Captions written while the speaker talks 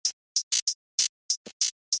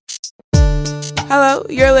Hello,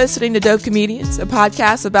 you're listening to Dope Comedians, a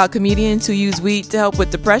podcast about comedians who use weed to help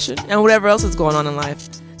with depression and whatever else is going on in life.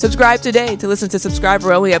 Subscribe today to listen to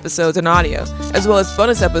subscriber-only episodes and audio, as well as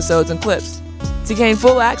bonus episodes and clips. To gain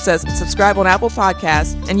full access, subscribe on Apple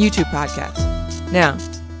Podcasts and YouTube Podcasts. Now,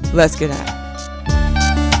 let's get at it.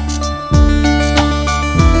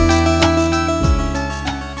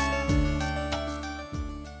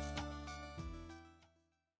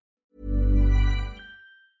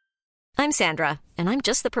 I'm Sandra, and I'm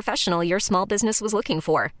just the professional your small business was looking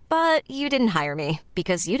for. But you didn't hire me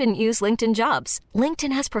because you didn't use LinkedIn Jobs.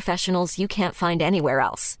 LinkedIn has professionals you can't find anywhere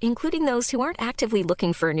else, including those who aren't actively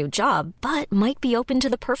looking for a new job, but might be open to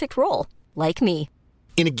the perfect role, like me.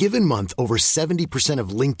 In a given month, over 70% of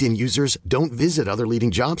LinkedIn users don't visit other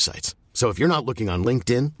leading job sites. So if you're not looking on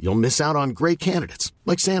LinkedIn, you'll miss out on great candidates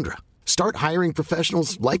like Sandra. Start hiring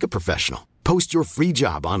professionals like a professional. Post your free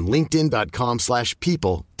job on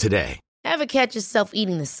linkedin.com/people today. Ever catch yourself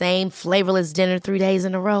eating the same flavorless dinner 3 days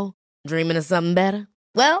in a row? Dreaming of something better?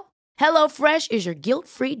 Well, HelloFresh is your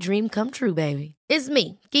guilt-free dream come true, baby. It's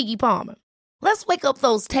me, Keke Palmer. Let's wake up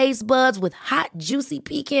those taste buds with hot, juicy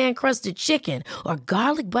pecan-crusted chicken or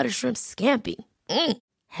garlic butter shrimp scampi.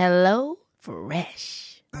 Hello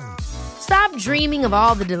Fresh. Stop dreaming of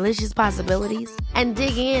all the delicious possibilities and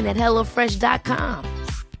dig in at HelloFresh.com.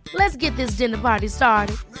 Let's get this dinner party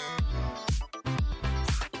started.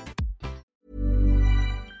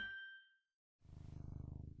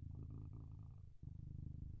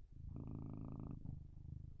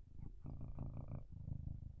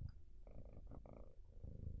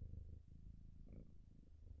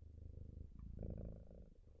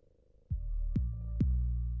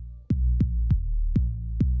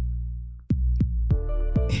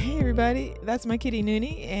 Hey everybody, that's my kitty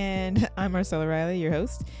Noonie, and I'm Marcella Riley, your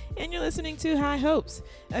host, and you're listening to High Hopes.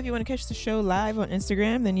 If you want to catch the show live on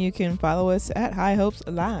Instagram, then you can follow us at High Hopes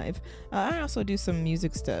Live. I also do some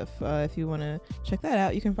music stuff. If you want to check that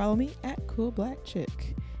out, you can follow me at Cool Black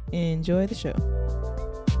Chick. Enjoy the show.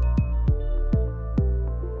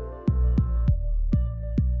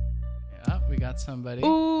 Yeah, we got somebody.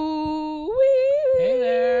 Ooh, wee. Hey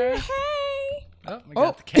there. Hey. Oh, we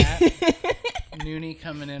got the cat. Noonie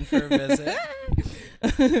coming in for a visit.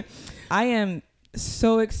 I am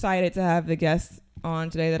so excited to have the guest on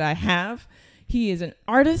today that I have. He is an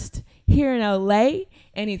artist here in LA,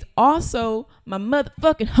 and he's also my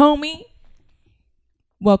motherfucking homie.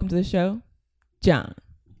 Welcome to the show, John.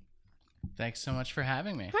 Thanks so much for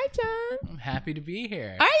having me. Hi, John. I'm happy to be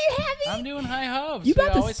here. Are you happy? I'm doing high hopes. You about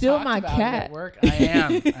We to always steal talked my about it cat. at work. I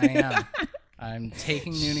am. I'm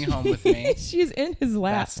taking Noonie home with me. She's in his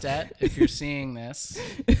lap. Bastet, if you're seeing this,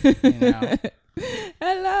 you know,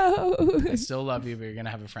 Hello. I still love you, but you're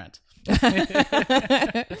gonna have a friend.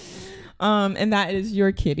 And that is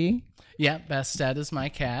your kitty. Yeah, Bastet is my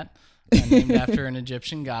cat. Named after an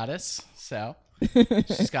Egyptian goddess, so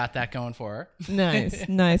she's got that going for her. Nice.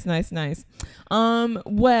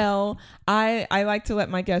 Well, I like to let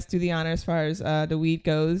my guests do the honor as far as the weed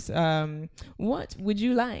goes. What would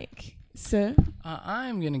you like, sir?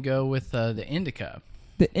 I'm gonna go with the indica.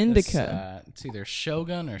 The indica. It's either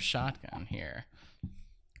Shogun or Shotgun here.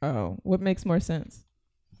 Oh, what makes more sense?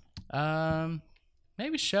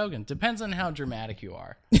 Maybe Shogun. Depends on how dramatic you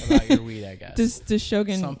are about your weed, I guess. Does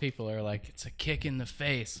Shogun? Some people are like, it's a kick in the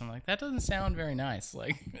face. I'm like, that doesn't sound very nice.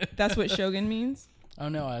 Like, That's what Shogun means? oh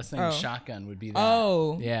no, I was thinking Oh. Shotgun would be that.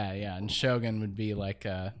 Oh. Yeah, and Shogun would be like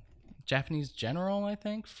a Japanese general, I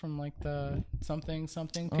think, from like the something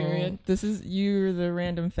period. You're the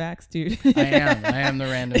random facts dude. I am the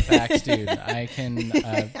random facts dude. I can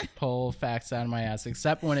pull facts out of my ass,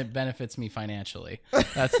 except when it benefits me financially.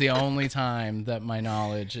 That's the only time that my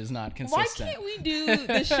knowledge is not consistent. Why can't we do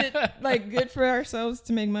this shit like good for ourselves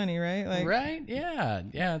to make money, right? Like, right? Yeah.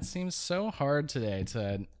 It seems so hard today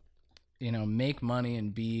to, make money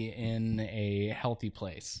and be in a healthy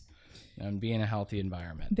place and be in a healthy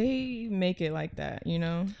environment. They make it like that, They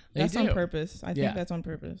That's on do. purpose. I think that's on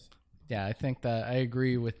purpose. Yeah, I think that I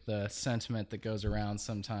agree with the sentiment that goes around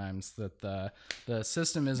sometimes that the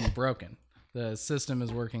system isn't broken. The system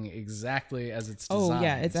is working exactly as it's designed. Oh,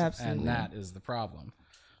 yeah, it's absolutely. And that is the problem.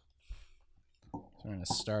 So we're going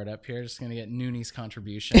to start up here. Just going to get Noonie's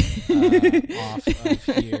contribution off of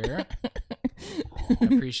here. I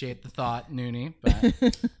appreciate the thought, Noonie. But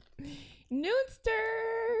Noonster.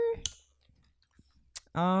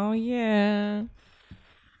 Oh, yeah.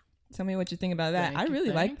 Tell me what you think about that. I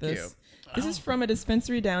really like this. This is from a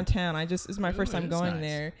dispensary downtown. This is my first time going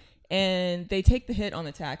there. and they take the hit on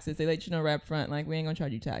the taxes. They let you know right up front, like, we ain't gonna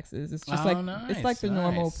charge you taxes. It's just it's like the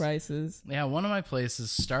normal prices. Yeah, one of my places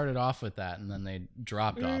started off with that, and then they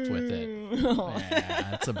dropped off with it. Yeah,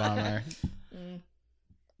 that's a bummer.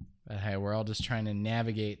 But hey, we're all just trying to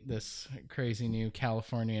navigate this crazy new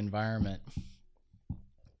California environment.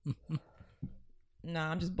 Nah,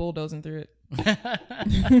 I'm just bulldozing through it.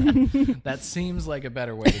 That seems like a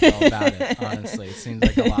better way to go about it, honestly. It seems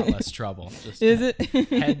like a lot less trouble. Just Is it?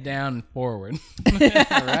 Head down and forward.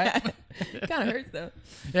 Right? It kind of hurts though.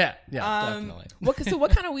 Yeah, definitely. So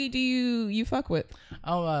what kind of weed do you fuck with?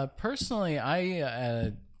 Personally,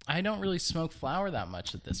 I don't really smoke flower that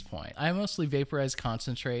much at this point. I mostly vaporize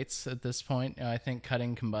concentrates at this point. I think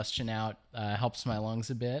cutting combustion out helps my lungs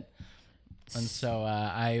a bit. And so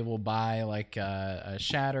I will buy like a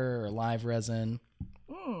shatter or live resin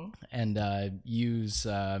and use,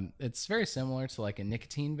 it's very similar to like a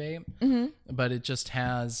nicotine vape, but it just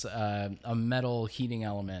has a metal heating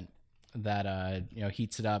element that,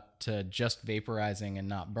 heats it up to just vaporizing and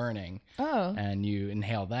not burning. Oh. And you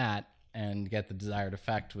inhale that and get the desired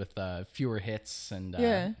effect with fewer hits, and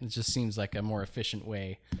it just seems like a more efficient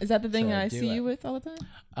way. Is that the thing I see you with all the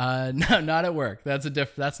time? No, not at work. That's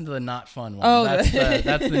that's the not fun one. Oh, that's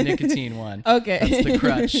the nicotine one. Okay, that's the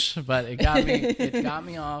crutch. But it got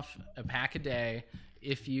me off a pack a day.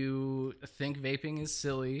 If you think vaping is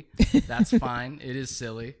silly, that's fine. It is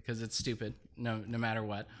silly because it's stupid. No matter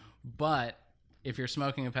what. But if you're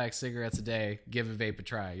smoking a pack of cigarettes a day, give a vape a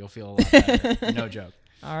try. You'll feel a lot better. No joke.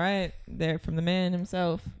 All right, there from the man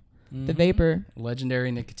himself, the vapor,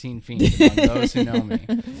 legendary nicotine fiend among those who know me.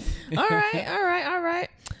 All right.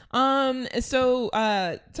 So,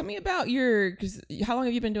 tell me about how long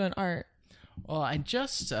have you been doing art? Well, I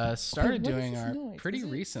just started doing art pretty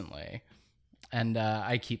recently, and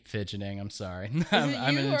I keep fidgeting. I'm sorry,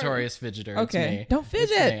 I'm a notorious fidgeter. Okay, it's me. Don't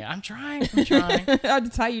fidget. I'm trying. I'll have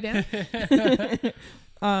to tie you down.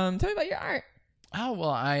 Tell me about your art. Oh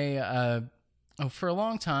well, for a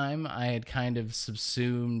long time, I had kind of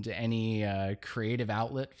subsumed any creative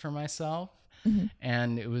outlet for myself. Mm-hmm.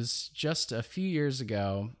 And it was just a few years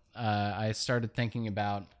ago, I started thinking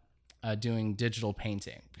about doing digital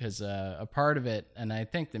painting because a part of it, and I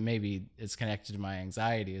think that maybe it's connected to my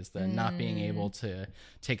anxiety, is that not being able to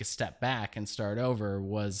take a step back and start over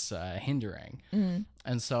was hindering.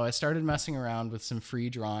 And so I started messing around with some free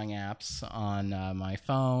drawing apps on my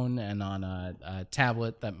phone and on a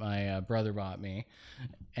tablet that my brother bought me.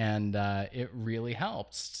 And it really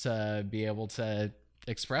helped to be able to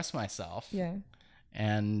express myself. Yeah.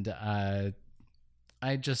 And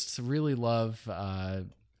I just really love...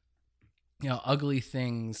 ugly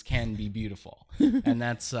things can be beautiful. And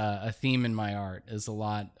that's a theme in my art, is a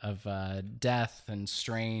lot of death and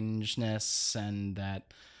strangeness, and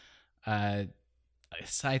that I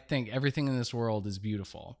think everything in this world is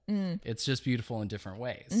beautiful. It's just beautiful in different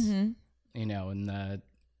ways. And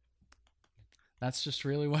that's just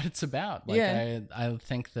really what it's about. Like, I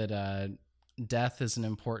think that death is an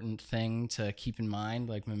important thing to keep in mind,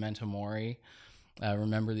 like memento mori,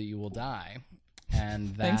 remember that you will die. And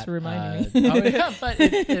that, thanks for reminding me. But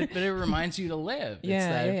it reminds you to live. It's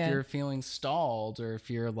that if you're feeling stalled, or if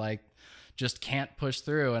you're like just can't push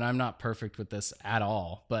through, and I'm not perfect with this at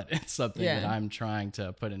all, but it's something that I'm trying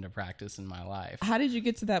to put into practice in my life. How did you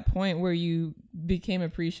get to that point where you became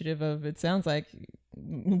appreciative of, it sounds like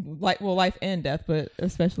life and death, but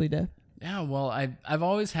especially death? Yeah, well, I've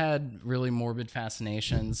always had really morbid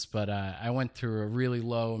fascinations, but I went through a really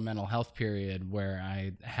low mental health period where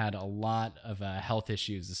I had a lot of health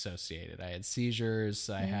issues associated. I had seizures.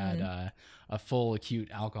 I had a full acute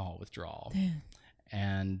alcohol withdrawal. Damn.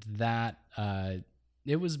 And that,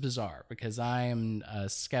 it was bizarre because I am a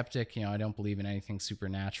skeptic. I don't believe in anything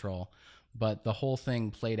supernatural. But the whole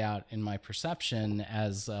thing played out in my perception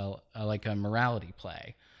as like a morality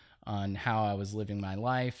play on how I was living my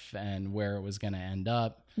life and where it was going to end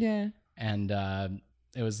up. Yeah. And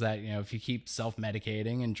it was that, if you keep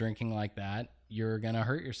self-medicating and drinking like that, you're going to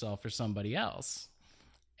hurt yourself or somebody else.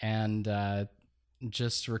 And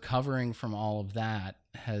just recovering from all of that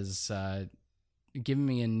has given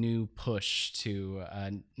me a new push to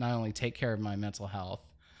not only take care of my mental health,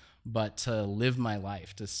 but to live my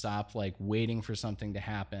life, to stop like waiting for something to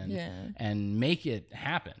happen and make it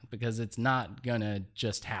happen, because it's not gonna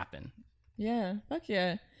just happen. Yeah, fuck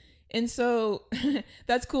yeah. And so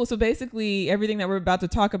that's cool. So basically everything that we're about to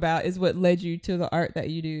talk about is what led you to the art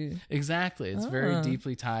that you do. Exactly. It's very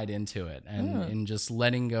deeply tied into it, and in just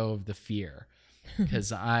letting go of the fear.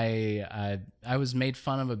 Because I was made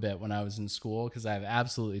fun of a bit when I was in school because I have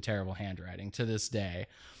absolutely terrible handwriting to this day.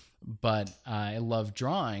 but I loved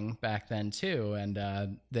drawing back then too.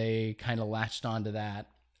 And they kind of latched onto that,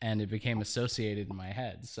 and it became associated in my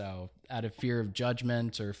head. So out of fear of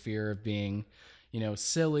judgment or fear of being,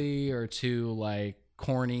 silly or too like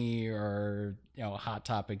corny or, a hot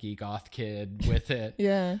topic-y goth kid with it.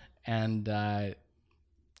 Yeah. And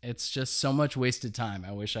it's just so much wasted time.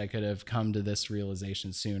 I wish I could have come to this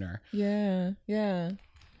realization sooner. Yeah. Yeah.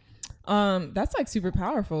 That's like super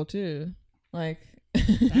powerful too. Like,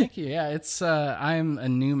 thank you. Yeah. It's, I'm a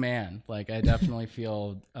new man. Like I definitely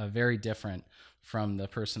feel very different from the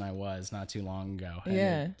person I was not too long ago.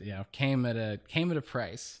 Yeah. And it, came at a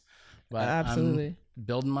price, but absolutely. I'm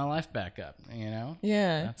building my life back up,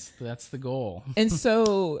 Yeah. That's the goal. And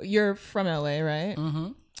so you're from LA, right?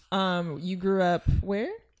 Mm-hmm. You grew up where?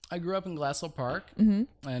 I grew up in Glassell Park,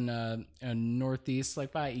 and northeast,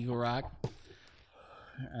 like by Eagle Rock,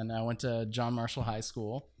 and I went to John Marshall High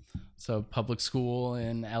School, so public school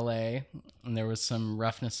in LA, and there was some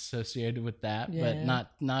roughness associated with that, but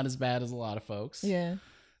not as bad as a lot of folks. Yeah.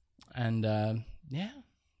 And I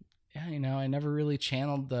never really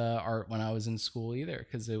channeled the art when I was in school either,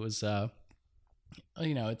 because it was,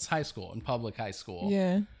 it's high school and public high school.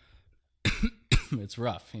 Yeah. It's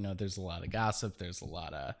rough. There's a lot of gossip. There's a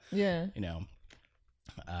lot of,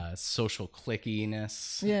 social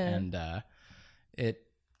clickiness. Yeah. And it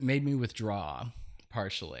made me withdraw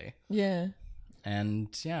partially. Yeah. And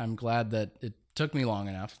I'm glad that it took me long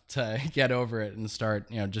enough to get over it and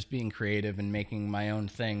start, just being creative and making my own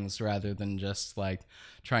things rather than just like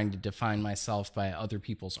trying to define myself by other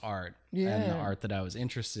people's art and the art that I was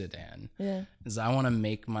interested in. Yeah. Is I want to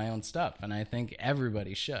make my own stuff, and I think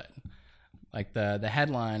everybody should. Like the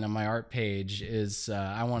headline on my art page is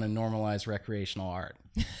I want to normalize recreational art.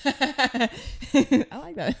 I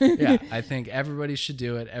like that. Yeah, I think everybody should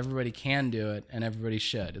do it. Everybody can do it, and everybody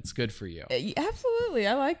should. It's good for you. Absolutely.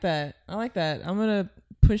 I like that. I'm going to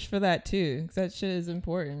push for that too, because that shit is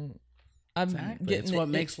important. Exactly. It's what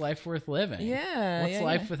makes life worth living. Yeah. What's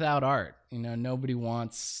life without art? Nobody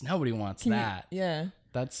wants that. Yeah.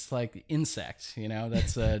 That's like insect,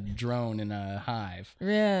 that's a drone in a hive.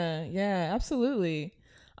 Yeah, absolutely.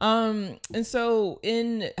 And so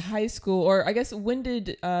in high school, or I guess when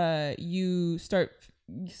did you start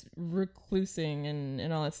reclusing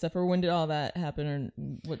and all that stuff, or when did all that happen, or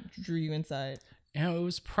what drew you inside? It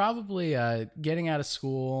was probably getting out of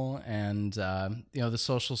school, and the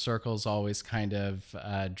social circles always kind of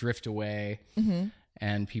drift away,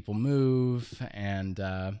 and people move, and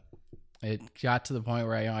it got to the point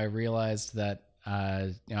where I realized that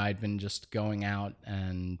I'd been just going out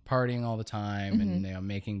and partying all the time, and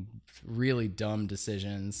making really dumb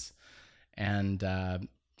decisions, and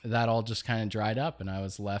that all just kind of dried up, and I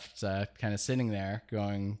was left kind of sitting there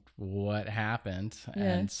going, "What happened?" Yeah.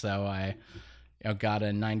 And so I got a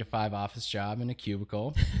 9-to-5 office job in a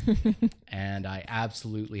cubicle, and I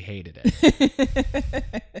absolutely hated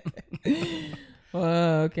it.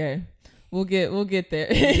 Oh, okay. We'll get there.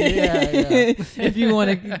 Yeah. If you want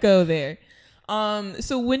to go there.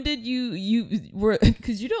 So when did you were,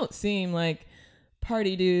 because you don't seem like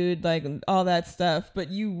party dude, like all that stuff, but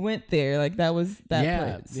you went there, like that was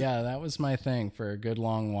that place. Yeah, that was my thing for a good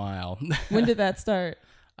long while. When did that start?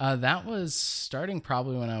 That was starting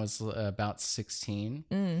probably when I was about 16.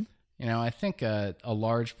 I think a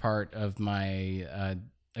large part of my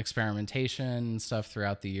experimentation and stuff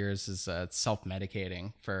throughout the years is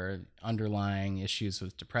self-medicating for underlying issues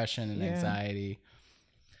with depression and anxiety,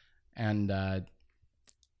 and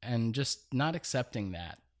just not accepting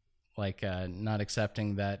that, not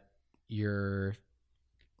accepting that you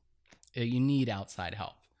need outside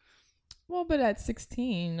help. Well, but at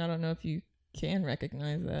 16, I don't know if you can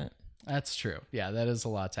recognize that. That's true. Yeah, that is a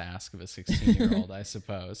lot to ask of a 16-year-old, I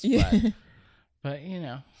suppose. Yeah. But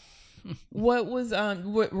What was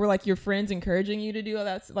what were like your friends encouraging you to do all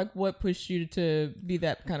that? Like, what pushed you to be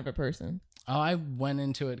that kind of a person? Oh, I went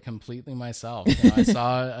into it completely myself. I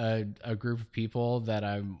saw a group of people that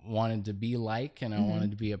I wanted to be like, and I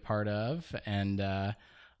wanted to be a part of, and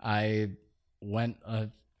I went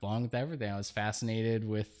along with everything. I was fascinated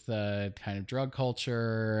with kind of drug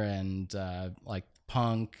culture and like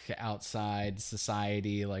punk, outside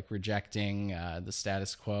society, like rejecting the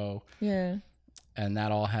status quo. Yeah. And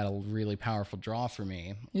that all had a really powerful draw for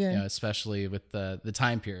me, especially with the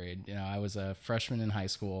time period. I was a freshman in high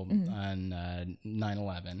school on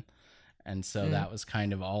 9/11. And so that was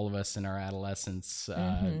kind of all of us in our adolescence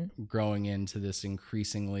growing into this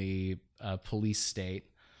increasingly police state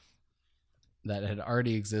that had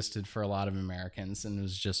already existed for a lot of Americans and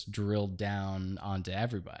was just drilled down onto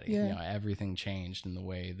everybody. Everything changed in the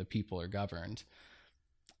way the people are governed.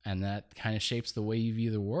 And that kind of shapes the way you view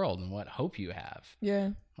the world and what hope you have. Yeah.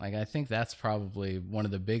 Like, I think that's probably one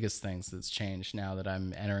of the biggest things that's changed now that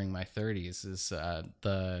I'm entering my 30s is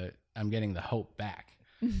I'm getting the hope back.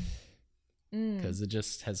 Because it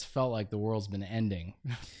just has felt like the world's been ending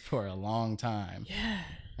for a long time. Yeah.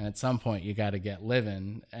 And at some point, you got to get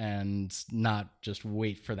living and not just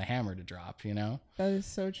wait for the hammer to drop, you know? That is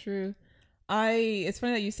so true. It's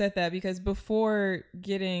funny that you said that, because before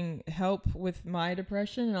getting help with my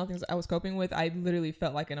depression and all things I was coping with, I literally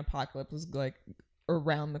felt like an apocalypse was like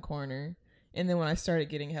around the corner. And then when I started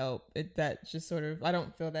getting help, that just sort of, I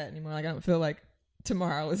don't feel that anymore. Like, I don't feel like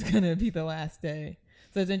tomorrow is going to be the last day.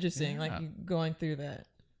 So it's interesting, like, you going through that.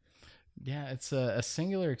 Yeah, it's a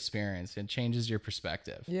singular experience. It changes your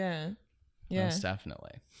perspective. Yeah. Yeah. Most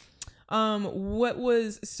definitely.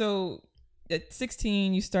 So at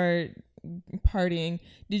 16, you start partying.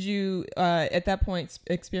 Did you at that point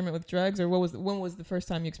experiment with drugs, or when was the first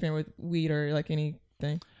time you experimented with weed or like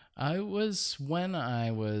anything? When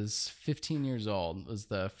I was 15 years old was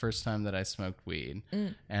the first time that I smoked weed,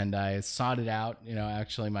 and I sought it out. You know,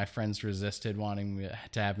 actually my friends resisted wanting me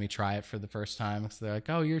to have me try it for the first time, because they're like,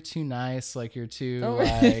 "Oh, you're too nice. Like, you're too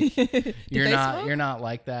like, you're not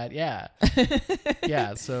like that." Yeah.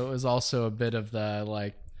 Yeah. So it was also a bit of the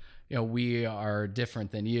like, you know, we are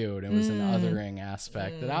different than you. And it was an othering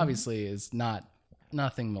aspect that obviously is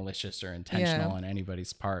nothing malicious or intentional on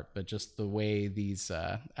anybody's part, but just the way these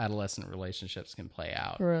adolescent relationships can play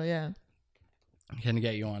out. For real, yeah. Can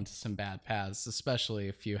get you onto some bad paths, especially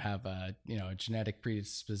if you have a genetic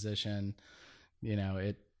predisposition. You know,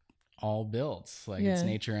 it all builds, like it's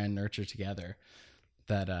nature and nurture together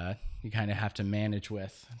that you kind of have to manage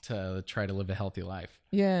with to try to live a healthy life.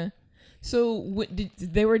 Yeah. So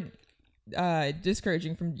they were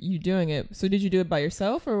discouraging from you doing it. So did you do it by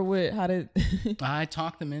yourself, or how did I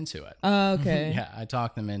talked them into it? Oh, okay. Yeah, I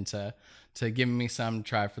talked them into giving me some to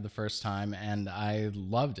try for the first time, and I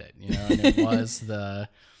loved it, you know, and it was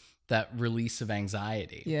that release of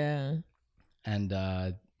anxiety. Yeah. And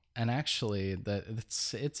actually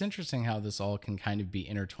it's interesting how this all can kind of be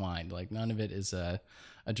intertwined. Like, none of it is a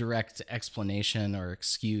direct explanation or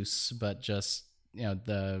excuse, but just, you know,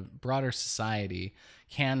 the broader society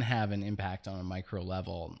can have an impact on a micro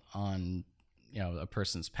level on, you know, a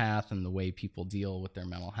person's path and the way people deal with their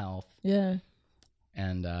mental health. Yeah.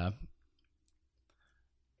 And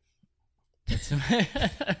it's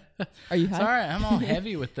Are you high? Sorry, I'm all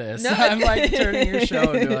heavy with this. No. I'm like turning your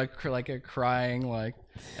show into like a crying, like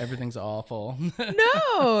everything's awful.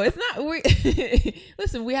 No, it's not.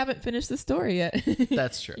 Listen, we haven't finished the story yet.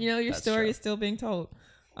 That's true. You know, your That's story true. is still being told.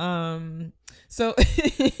 So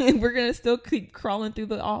we're gonna still keep crawling through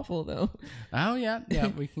the awful though. Oh yeah,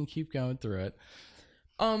 we can keep going through it.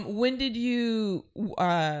 When did you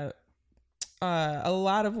a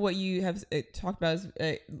lot of what you have talked about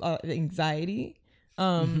is anxiety.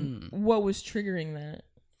 What was triggering that?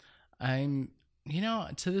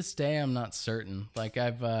 To this day I'm not certain. Like,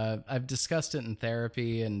 I've discussed it in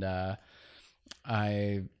therapy, and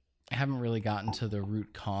I haven't really gotten to the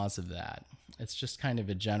root cause of that. It's just kind of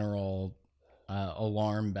a general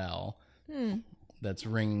alarm bell that's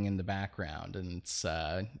ringing in the background, and it's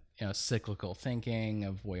cyclical thinking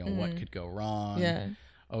of what could go wrong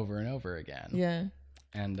over and over again. Yeah.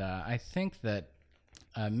 And I think that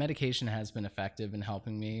medication has been effective in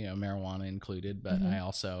helping me, marijuana included, but I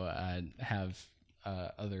also have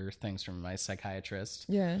other things from my psychiatrist.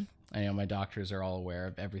 Yeah. I know my doctors are all aware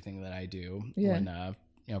of everything that I do. Yeah. When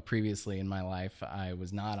previously in my life, I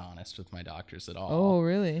was not honest with my doctors at all. Oh,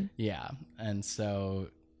 really? Yeah. And so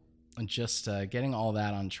just getting all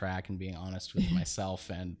that on track and being honest with myself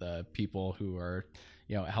and the people who are,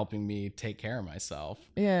 helping me take care of myself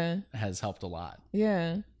has helped a lot.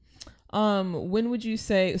 Yeah. When would you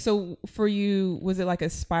say, so for you, was it like a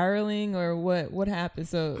spiraling, or what happened?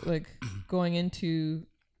 So like going into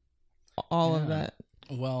all of that.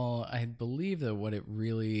 Well, I believe that what it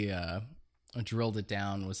really drilled it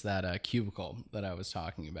down was that cubicle that I was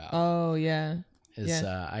talking about. Oh yeah.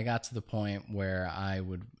 I got to the point where I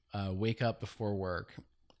would wake up before work,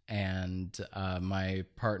 and my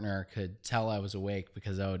partner could tell I was awake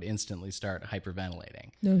because I would instantly start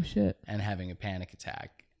hyperventilating. No shit. And having a panic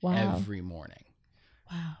attack every morning.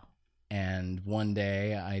 Wow. And one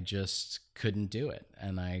day I just couldn't do it,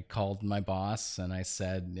 and I called my boss and I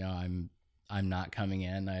said, I'm not coming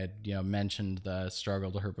in. I had, mentioned the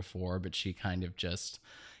struggle to her before, but she kind of just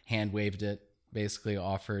hand waved it. Basically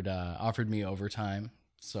offered me overtime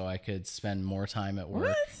so I could spend more time at work.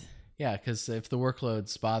 What? Yeah, because if the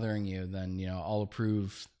workload's bothering you, then I'll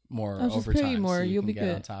approve more I'll just overtime. pay you more. So You'll can be get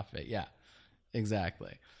good on top of it. Yeah,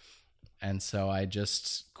 exactly. And so I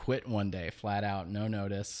just quit one day, flat out, no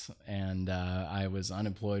notice. And I was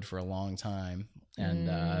unemployed for a long time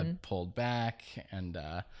and pulled back. And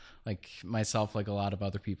like myself, like a lot of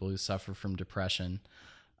other people who suffer from depression,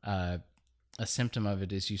 a symptom of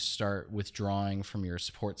it is you start withdrawing from your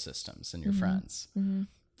support systems and your friends.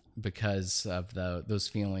 Because of those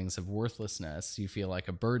feelings of worthlessness. You feel like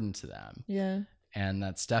a burden to them. Yeah. And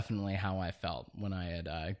that's definitely how I felt when I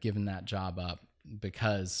had given that job up,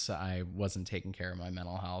 because I wasn't taking care of my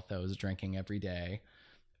mental health. I was drinking every day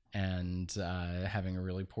and having a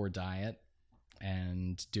really poor diet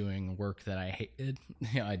and doing work that I hated.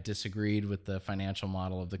 I disagreed with the financial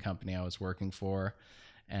model of the company I was working for.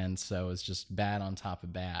 And so it was just bad on top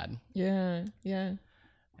of bad. Yeah. Yeah.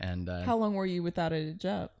 And how long were you without a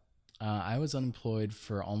job? I was unemployed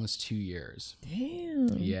for almost 2 years.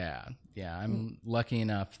 Damn. Yeah. I'm lucky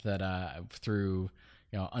enough that through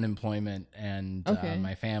unemployment and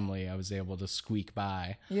my family, I was able to squeak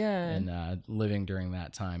by. Yeah. And living during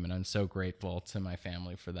that time, and I'm so grateful to my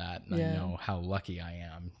family for that. And I know how lucky I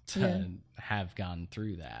am to have gone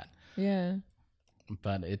through that. Yeah.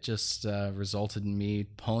 But it just resulted in me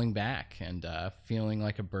pulling back and feeling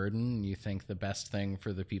like a burden. You think the best thing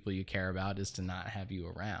for the people you care about is to not have you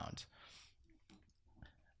around.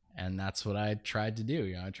 And that's what I tried to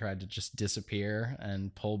do. I tried to just disappear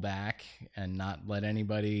and pull back and not let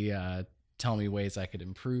anybody tell me ways I could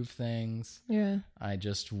improve things. Yeah. I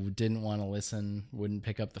just didn't want to listen, wouldn't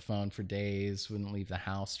pick up the phone for days, wouldn't leave the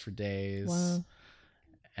house for days. Wow.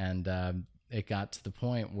 And it got to the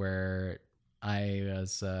point where I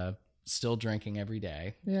was still drinking every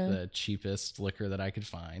day, the cheapest liquor that I could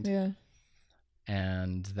find. Yeah.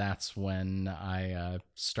 And that's when I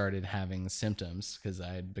started having symptoms, because I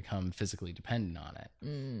had become physically dependent on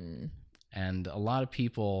it. And a lot of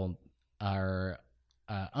people are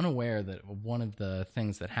unaware that one of the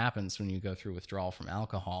things that happens when you go through withdrawal from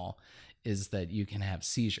alcohol is that you can have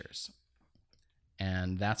seizures.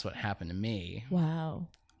 And that's what happened to me. Wow.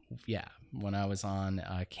 Yeah. When I was on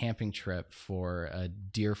a camping trip for a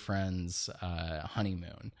dear friend's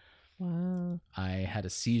honeymoon. Wow. I had a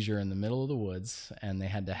seizure in the middle of the woods, and they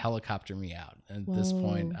had to helicopter me out. At this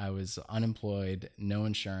point, I was unemployed, no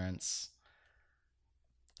insurance,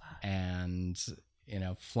 and,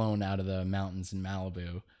 flown out of the mountains in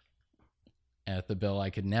Malibu at the bill I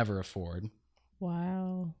could never afford.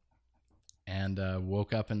 Wow. And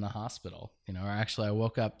woke up in the hospital. Or actually, I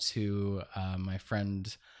woke up to my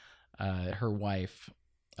friend, her wife,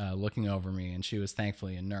 looking over me, and she was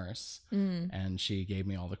thankfully a nurse. And she gave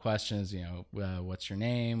me all the questions, what's your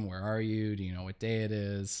name? Where are you? Do you know what day it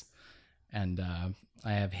is? And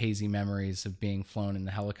I have hazy memories of being flown in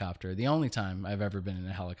the helicopter. The only time I've ever been in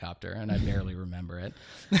a helicopter, and I barely remember it.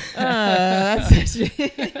 That's actually,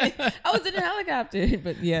 I was in a helicopter,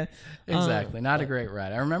 but yeah. Exactly. Not a great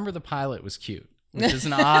ride. I remember the pilot was cute, which is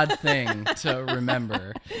an odd thing to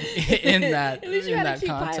remember in that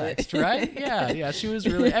context, right? Yeah. She was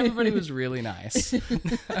everybody was really nice.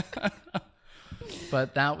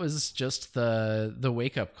 But that was just the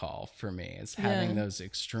wake up call for me, is having those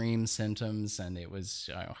extreme symptoms, and it was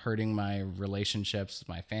hurting my relationships with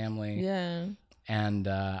my family. Yeah. And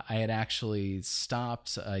I had actually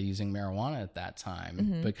stopped using marijuana at that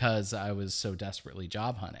time because I was so desperately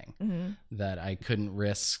job hunting that I couldn't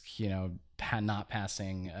risk, not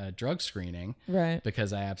passing a drug screening, right?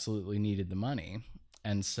 Because I absolutely needed the money.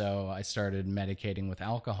 And so I started medicating with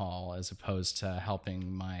alcohol as opposed to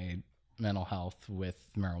helping my mental health with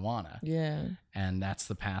marijuana. Yeah. And that's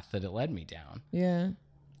the path that it led me down. Yeah.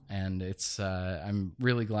 And it's I'm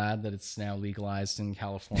really glad that it's now legalized in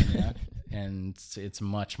California and it's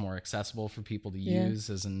much more accessible for people to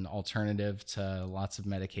use as an alternative to lots of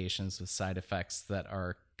medications with side effects that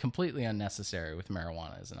are completely unnecessary with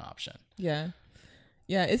marijuana as an option. Yeah.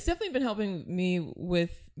 Yeah, it's definitely been helping me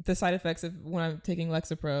with the side effects of when I'm taking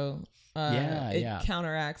Lexapro. It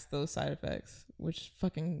counteracts those side effects, which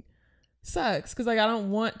fucking sucks, because I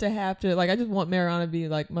don't want to have to, I just want marijuana to be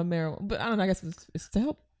my marijuana, but I don't know, I guess it's to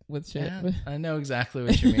help with shit. Yeah, I know exactly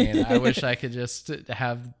what you mean. I wish I could just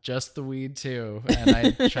have just the weed too, and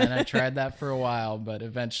I tried that for a while, but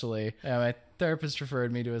eventually my therapist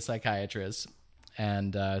referred me to a psychiatrist,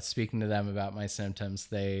 and speaking to them about my symptoms,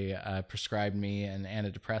 they prescribed me an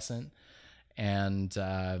antidepressant, and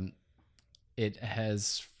it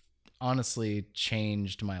has honestly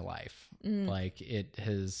changed my life.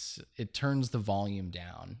 It turns the volume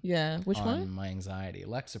down. Yeah. Which on one? My anxiety.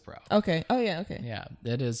 Lexapro. Okay. Oh yeah. Okay. Yeah.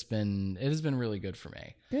 It has been really good for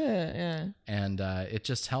me. Good. Yeah. And it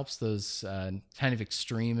just helps those kind of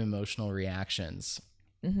extreme emotional reactions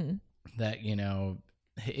that,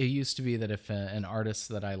 it used to be that if an artist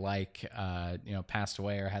that I like, passed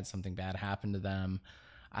away or had something bad happen to them,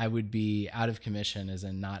 I would be out of commission, as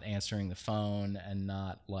in not answering the phone and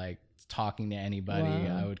not like talking to anybody.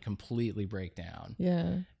 Wow. I would completely break down.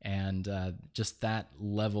 Yeah. And just that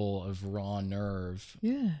level of raw nerve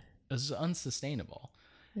is unsustainable.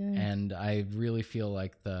 Yeah. And I really feel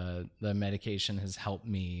like the medication has helped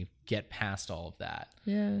me get past all of that.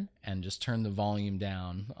 Yeah. And just turn the volume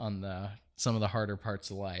down on some of the harder parts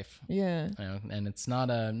of life. Yeah. And it's not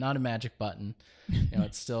a magic button.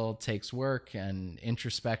 It still takes work and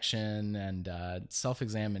introspection and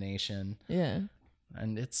self-examination. Yeah.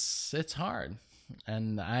 And it's hard.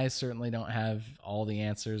 And I certainly don't have all the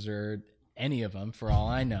answers or any of them, for all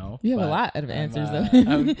I know. You have a lot of answers, though.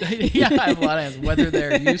 I have a lot of answers. Whether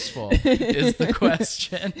they're useful is the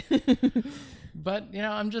question. But,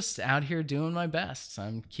 I'm just out here doing my best.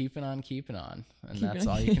 I'm keeping on. And that's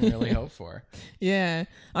all you can really hope for. Yeah.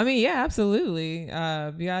 I mean, yeah, absolutely. You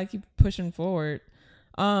gotta keep pushing forward.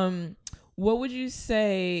 What would you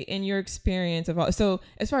say in your experience so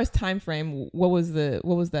as far as time frame, what was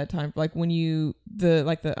that time, like when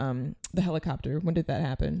the helicopter, when did that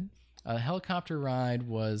happen? The helicopter ride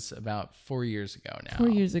was about 4 years ago now. 4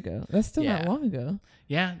 years ago. That's still not long ago.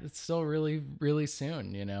 Yeah, it's still really, really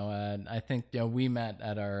soon. I think we met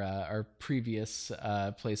at our previous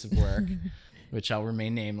place of work, which I'll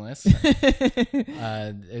remain nameless.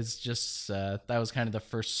 It's just that was kind of the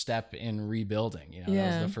first step in rebuilding. That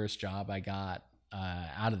was the first job I got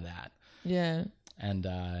out of that. Yeah, and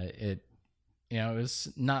it was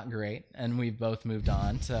not great, and we've both moved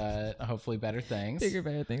on to hopefully better things. Bigger,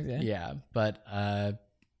 better things, yeah. Yeah, but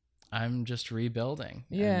I'm just rebuilding.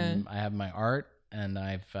 Yeah. And I have my art, and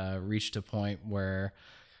I've reached a point where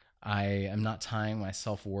I am not tying my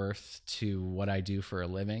self-worth to what I do for a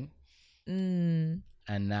living. And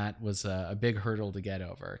that was a big hurdle to get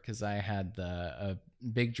over, because I had a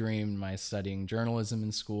big dream by studying journalism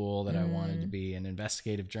in school that I wanted to be an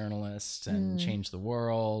investigative journalist and change the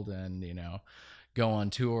world and, go on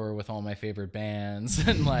tour with all my favorite bands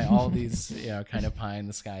and like all these, kind of pie in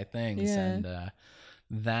the sky things. Yeah. And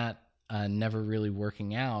that never really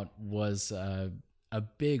working out was a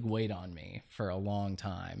big weight on me for a long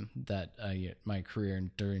time, that my career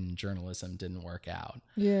in journalism didn't work out.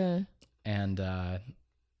 Yeah. And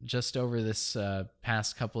just over this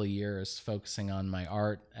past couple of years, focusing on my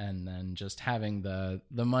art and then just having the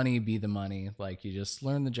money be the money. Like, you just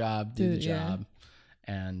learn the job, do the job,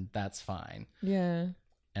 and that's fine. Yeah.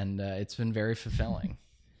 And it's been very fulfilling.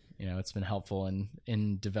 It's been helpful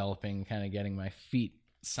in developing, kind of getting my feet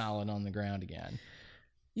solid on the ground again.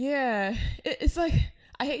 Yeah. It's like,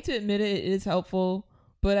 I hate to admit it is helpful,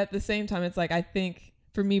 but at the same time, it's like, I think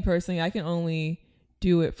for me personally, I can only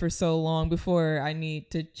do it for so long before I need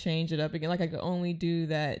to change it up again. Like, I could only do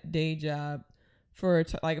that day job for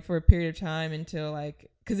a period of time until, like,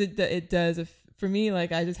 because it does, for me,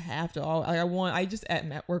 like, I just have to I just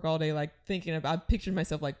at work all day, like, thinking about, I pictured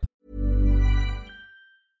myself like.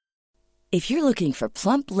 If you're looking for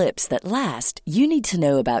plump lips that last, you need to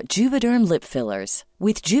know about Juvederm lip fillers.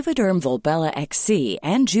 With Juvederm Volbella XC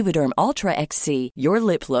and Juvederm Ultra XC, your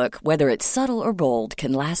lip look, whether it's subtle or bold,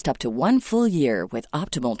 can last up to 1 full year with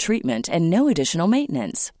optimal treatment and no additional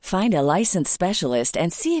maintenance. Find a licensed specialist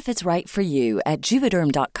and see if it's right for you at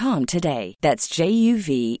Juvederm.com today. That's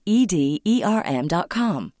JUVEDERM.com.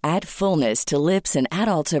 Add fullness to lips in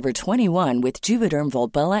adults over 21 with Juvederm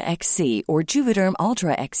Volbella XC or Juvederm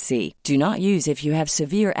Ultra XC. Do not use if you have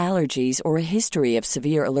severe allergies or a history of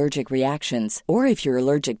severe allergic reactions, or if you're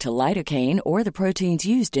allergic to lidocaine or the proteins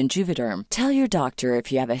used in Juvederm. Tell your doctor if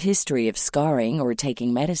you have a history of scarring or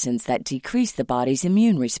taking medicines that decrease the body's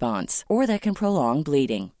immune response or that can prolong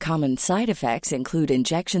bleeding. Common side effects include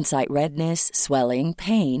injection site redness, swelling,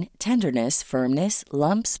 pain, tenderness, firmness,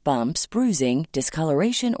 lumps, bumps, bruising,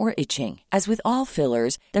 discoloration, or itching. As with all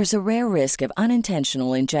fillers, there's a rare risk of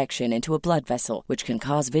unintentional injection into a blood vessel, which can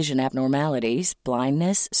cause vision abnormalities,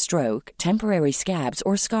 blindness, stroke, temporary scabs,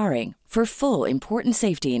 or scarring. For full, important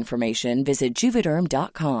safety information, visit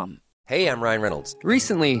Juvederm.com. Hey, I'm Ryan Reynolds.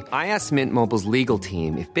 Recently, I asked Mint Mobile's legal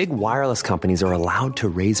team if big wireless companies are allowed to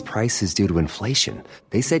raise prices due to inflation.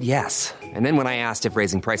 They said yes. And then when I asked if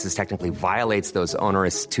raising prices technically violates those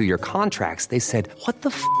onerous 2-year contracts, they said, "What the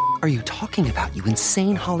f*** are you talking about, you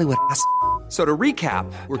insane Hollywood ass?" So to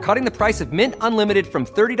recap, we're cutting the price of Mint Unlimited from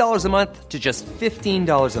 $30 a month to just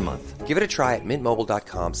 $15 a month. Give it a try at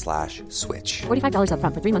mintmobile.com/switch. $45 up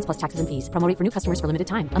front for 3 months plus taxes and fees. Promo rate for new customers for limited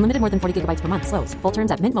time. Unlimited more than 40 gigabytes per month. Slows full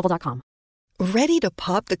terms at mintmobile.com. Ready to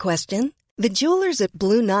pop the question? The jewelers at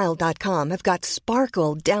BlueNile.com have got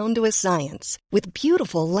sparkle down to a science with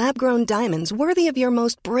beautiful lab-grown diamonds worthy of your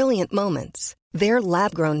most brilliant moments. Their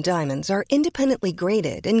lab-grown diamonds are independently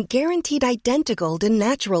graded and guaranteed identical to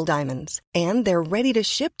natural diamonds, and they're ready to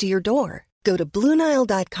ship to your door. Go to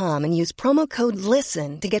BlueNile.com and use promo code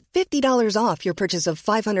LISTEN to get $50 off your purchase of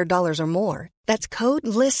 $500 or more. That's code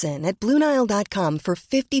LISTEN at BlueNile.com for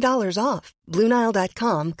 $50 off.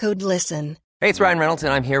 BlueNile.com, code LISTEN. Hey, it's Ryan Reynolds,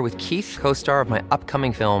 and I'm here with Keith, co-star of my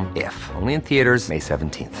upcoming film, If, only in theaters May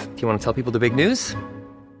 17th. Do you want to tell people the big news?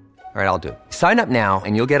 All right, I'll do it. Sign up now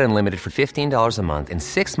and you'll get unlimited for $15 a month and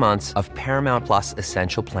 6 months of Paramount Plus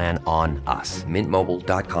Essential Plan on us.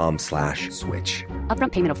 MintMobile.com/switch.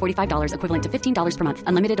 Upfront payment of $45 equivalent to $15 per month.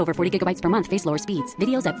 Unlimited over 40 gigabytes per month. Face lower speeds.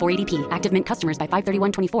 Videos at 480p. Active Mint customers by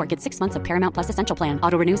 531.24 get 6 months of Paramount Plus Essential Plan.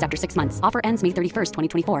 Auto renews after 6 months. Offer ends May 31st,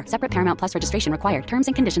 2024. Separate Paramount Plus registration required. Terms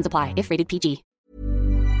and conditions apply if rated PG.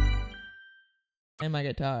 And my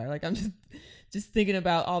guitar. Like, I'm just thinking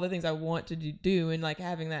about all the things I want to do, and like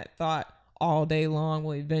having that thought all day long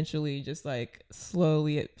will eventually just like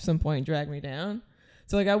slowly at some point drag me down.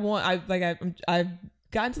 So like I've gotten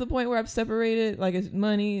to the point where I've separated like it's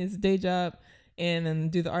money, it's a day job, and then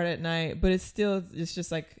do the art at night. But it's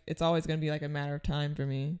just like it's always going to be like a matter of time for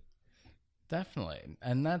me. Definitely.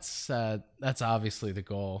 And that's obviously the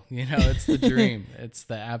goal. You know, it's the dream. It's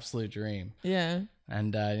the absolute dream. Yeah.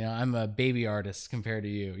 And, I'm a baby artist compared to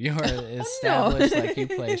you. You're established, like you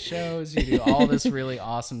play shows, you do all this really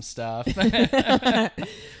awesome stuff. I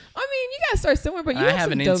mean, you gotta start somewhere, but you I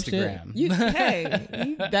have an dope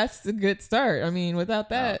Instagram. That's a good start. I mean, without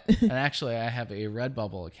that. And actually, I have a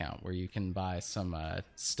Redbubble account where you can buy some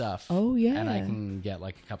stuff. Oh yeah. And I can get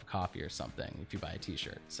like a cup of coffee or something if you buy a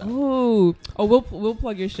T-shirt. So. We'll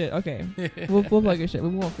plug your shit. Okay, we'll plug your shit. We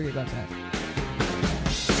won't forget about that.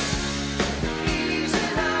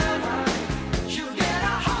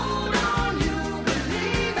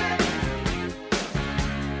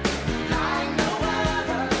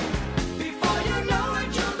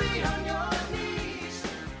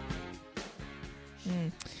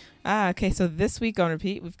 Okay, so this week on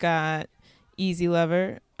repeat, we've got Easy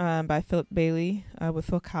Lover by Philip Bailey with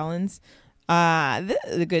Phil Collins.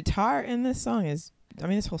 The guitar in this song this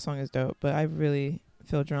whole song is dope, but I really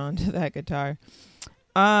feel drawn to that guitar.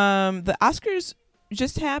 The Oscars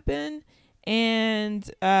just happened, and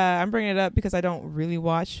I'm bringing it up because I don't really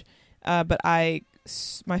watch, but my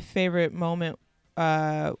favorite moment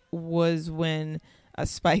was when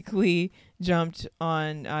Spike Lee jumped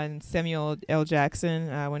on Samuel L. Jackson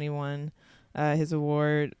when he won his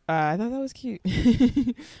award. I thought that was cute.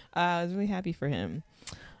 I was really happy for him.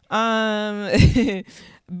 But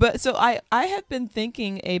so I have been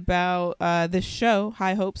thinking about this show,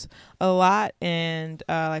 High Hopes, a lot, and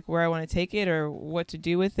like where I want to take it or what to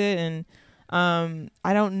do with it. And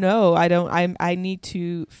I don't know. I need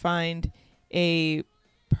to find a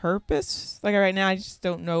purpose. Like right now I just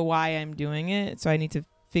don't know why I'm doing it, so I need to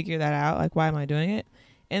figure that out, like why am I doing it,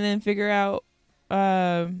 and then figure out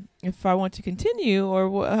if I want to continue or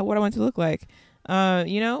what I want it to look like.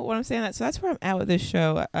 You know what I'm saying? So that's where I'm at with this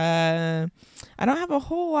show. I don't have a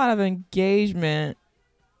whole lot of engagement,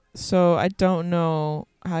 so I don't know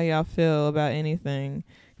how y'all feel about anything,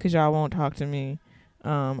 because y'all won't talk to me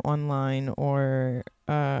online or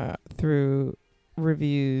through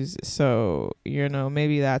reviews. So, you know,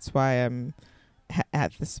 maybe that's why I'm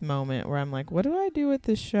at this moment where I'm like, what do I do with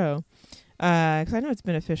this show? Because I know it's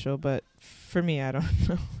beneficial, but for me, I don't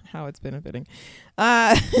know how it's benefiting.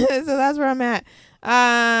 So that's where I'm at.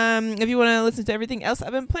 If you want to listen to everything else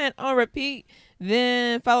I've been playing on repeat,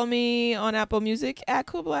 then follow me on Apple Music at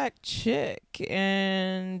Cool Black Chick,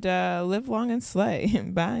 and live long and slay.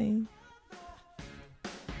 Bye.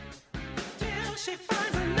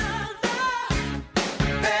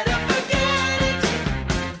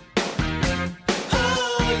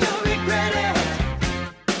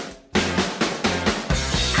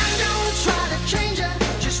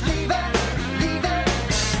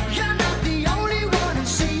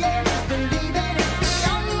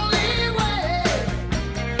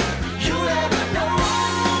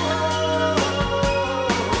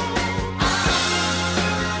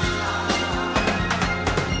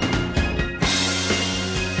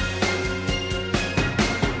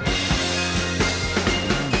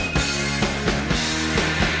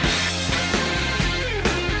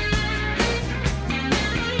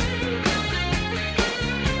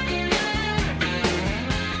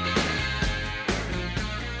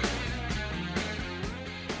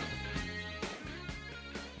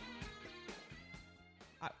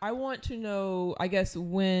 I want to know, I guess,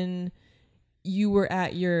 when you were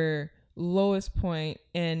at your lowest point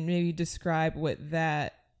and maybe describe what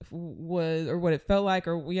that was or what it felt like,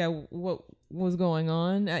 or what was going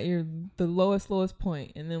on at the lowest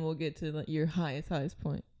point, and then we'll get to your highest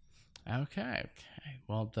point. Okay.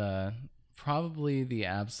 Well, probably the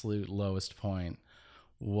absolute lowest point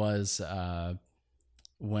was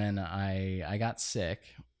when I got sick,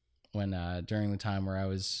 when during the time where I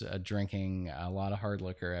was drinking a lot of hard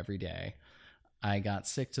liquor every day. I got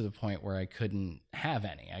sick to the point where I couldn't have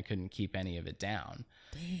any. I couldn't keep any of it down.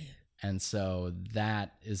 Damn. And so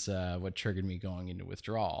that is what triggered me going into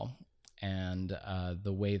withdrawal. And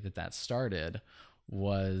the way that started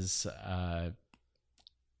was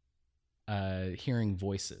hearing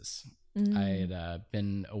voices. I had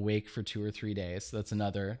been awake for 2 or 3 days. That's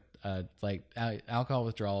another, alcohol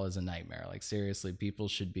withdrawal is a nightmare. Like, seriously, people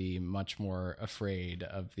should be much more afraid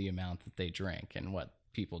of the amount that they drink and what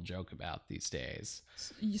people joke about these days.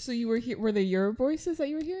 So you were they your voices that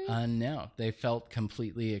you were hearing? No, they felt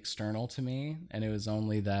completely external to me. And it was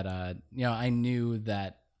only that, I knew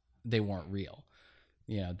that they weren't real.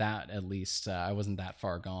 That at least I wasn't that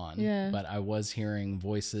far gone. Yeah. But I was hearing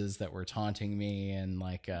voices that were taunting me and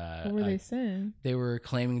what were they saying? They were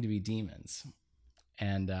claiming to be demons.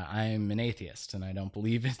 And I'm an atheist and I don't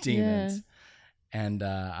believe in demons. Yeah. And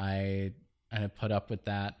I put up with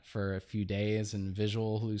that for a few days, and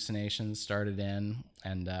visual hallucinations started in,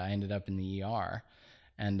 and I ended up in the ER.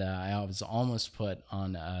 And I was almost put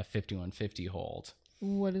on a 5150 hold.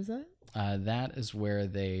 What is that? That is where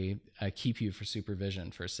they keep you for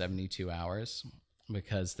supervision for 72 hours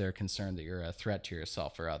because they're concerned that you're a threat to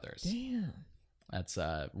yourself or others. Damn. That's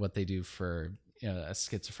what they do for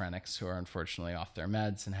schizophrenics who are unfortunately off their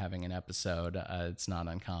meds and having an episode. It's not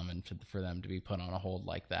uncommon for them to be put on a hold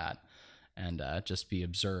like that and just be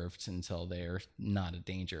observed until they're not a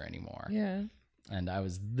danger anymore. Yeah. And I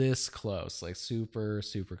was this close, like super,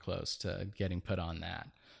 super close to getting put on that.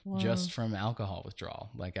 Wow. Just from alcohol withdrawal.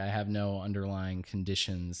 Like, I have no underlying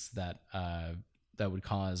conditions that would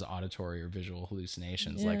cause auditory or visual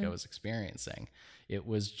hallucinations like I was experiencing. It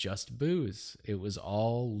was just booze. It was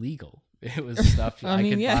all legal. It was stuff I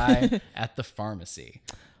could buy at the pharmacy.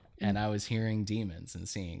 And I was hearing demons and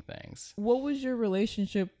seeing things. What was your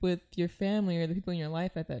relationship with your family or the people in your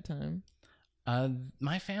life at that time?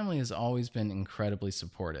 My family has always been incredibly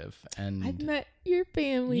supportive, and I've met your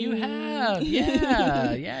family. You have,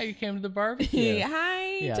 yeah, yeah. You came to the barbecue.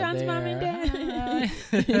 Hi, John's mom and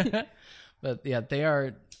dad. But yeah, they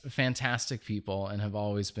are fantastic people and have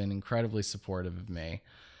always been incredibly supportive of me.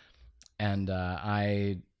 And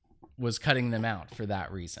I was cutting them out for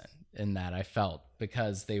that reason, in that I felt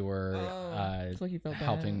because they were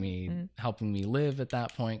helping me live at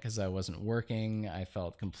that point because I wasn't working. I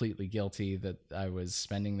felt completely guilty that I was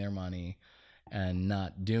spending their money and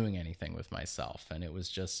not doing anything with myself. And it was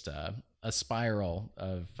just a spiral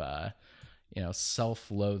of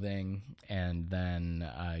self-loathing, and then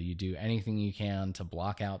you do anything you can to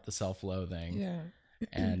block out the self-loathing. Yeah.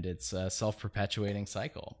 And it's a self-perpetuating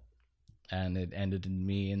cycle. And it ended in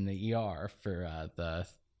me in the ER for the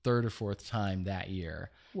third or fourth time that year.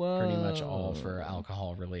 Whoa. Pretty much all for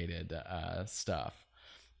alcohol related stuff.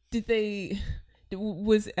 I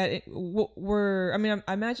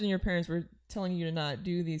imagine your parents were telling you to not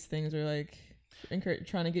do these things, or like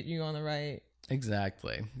trying to get you on the right.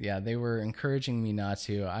 Exactly. Yeah, they were encouraging me not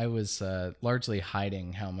to. I was largely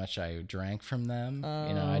hiding how much I drank from them.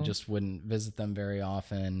 I just wouldn't visit them very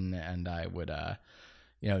often, and I would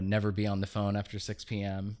never be on the phone after 6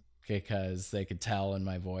 p.m. because they could tell in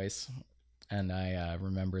my voice. And I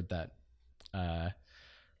remembered that,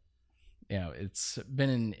 it's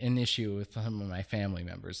been an issue with some of my family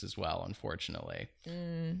members as well, unfortunately.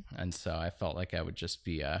 And so I felt like I would just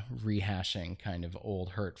be rehashing kind of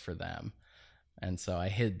old hurt for them. And so I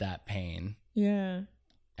hid that pain. Yeah.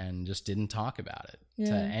 And just didn't talk about it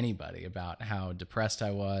to anybody, about how depressed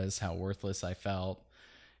I was, how worthless I felt.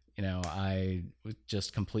 I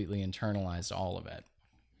just completely internalized all of it.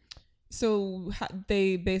 So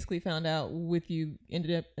they basically found out with you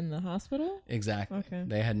ended up in the hospital? Exactly. Okay.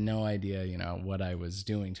 They had no idea, what I was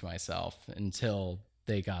doing to myself until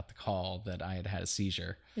they got the call that I had a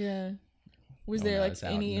seizure. Yeah. Was there like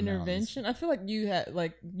any intervention? I feel like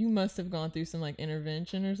you must have gone through some like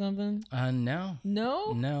intervention or something. No.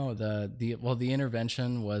 The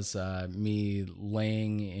intervention was me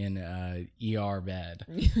laying in a ER bed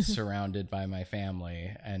surrounded by my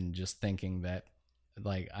family and just thinking that,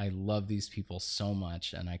 like, I love these people so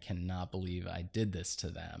much and I cannot believe I did this to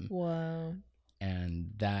them. Wow.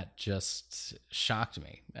 And that just shocked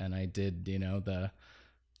me. And I did, the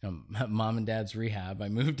mom and dad's rehab. I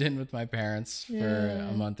moved in with my parents for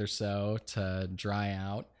a month or so to dry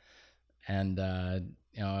out. And,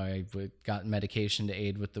 I got medication to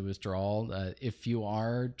aid with the withdrawal. If you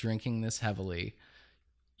are drinking this heavily,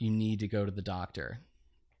 you need to go to the doctor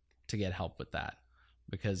to get help with that.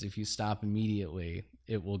 Because if you stop immediately,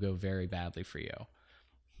 it will go very badly for you.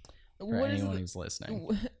 For anyone who's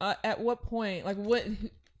listening. At what point? Like,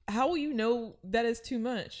 how will you know that is too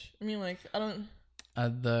much? I mean, like, I don't...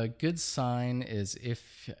 The good sign is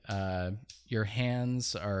if your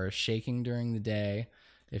hands are shaking during the day,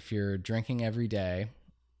 if you're drinking every day,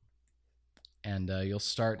 and you'll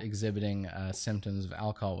start exhibiting symptoms of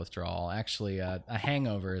alcohol withdrawal. Actually, a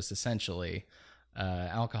hangover is essentially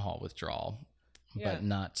alcohol withdrawal, but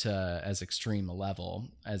not to as extreme a level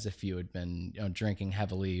as if you had been drinking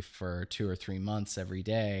heavily for 2 or 3 months every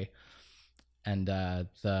day. And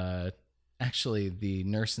the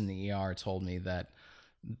nurse in the ER told me that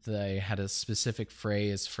they had a specific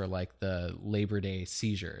phrase for like the Labor Day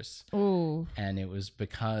seizures. Ooh. And it was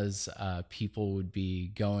because people would be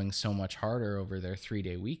going so much harder over their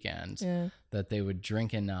 3-day weekend that they would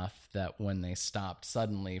drink enough that when they stopped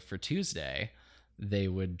suddenly for Tuesday, they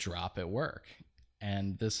would drop at work.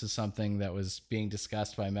 And this is something that was being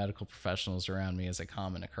discussed by medical professionals around me as a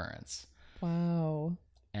common occurrence. Wow.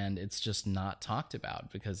 And it's just not talked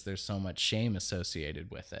about because there's so much shame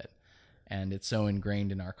associated with it. And it's so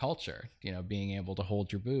ingrained in our culture. Being able to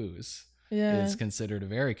hold your booze is considered a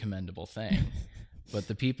very commendable thing. But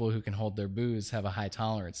the people who can hold their booze have a high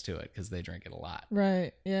tolerance to it because they drink it a lot.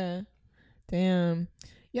 Right. Yeah. Damn.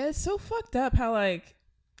 Yeah, it's so fucked up how, like,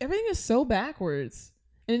 everything is so backwards.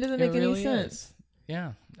 And it doesn't make any sense.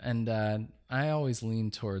 Yeah. And I always lean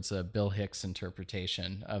towards a Bill Hicks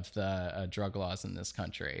interpretation of the drug laws in this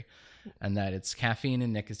country, and that it's caffeine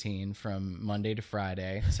and nicotine from Monday to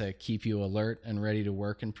Friday to keep you alert and ready to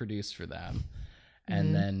work and produce for them.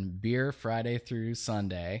 And then beer Friday through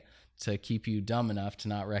Sunday to keep you dumb enough to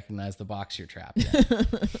not recognize the box you're trapped in.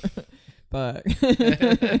 Fuck.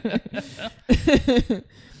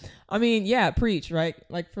 I mean, yeah, preach, right?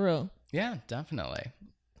 Like, for real. Yeah, definitely.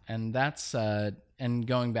 And that's and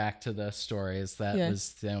going back to the stories, that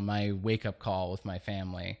was my wake up call with my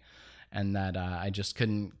family, and that I just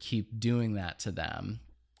couldn't keep doing that to them.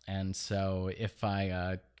 And so if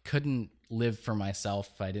I couldn't live for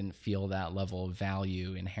myself, if I didn't feel that level of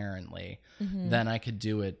value inherently, then I could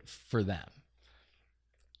do it for them.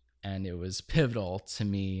 And it was pivotal to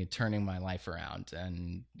me turning my life around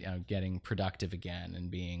and getting productive again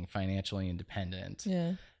and being financially independent.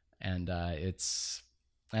 Yeah. And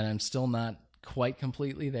and I'm still not quite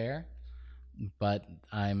completely there, but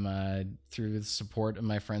I'm through the support of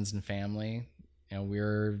my friends and family,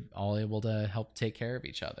 we're all able to help take care of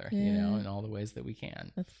each other, in all the ways that we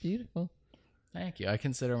can. That's beautiful. Thank you. I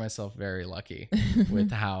consider myself very lucky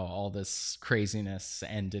with how all this craziness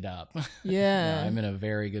ended up. Yeah. I'm in a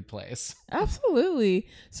very good place. Absolutely.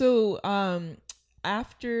 So,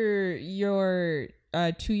 after your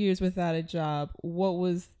 2 years without a job, what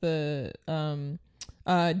was the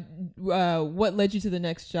what led you to the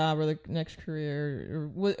next job or the next career,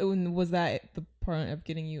 or was that the part of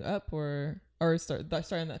getting you up or starting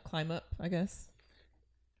to climb up, I guess?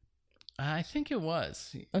 I think it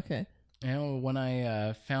was. Okay. When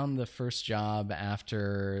I found the first job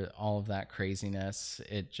after all of that craziness,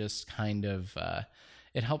 it just kind of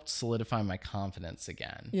it helped solidify my confidence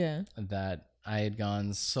again. Yeah. That I had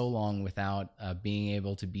gone so long without being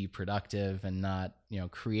able to be productive and not,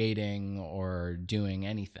 creating or doing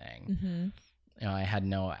anything. I had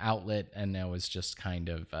no outlet and I was just kind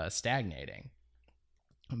of stagnating.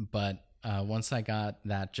 But once I got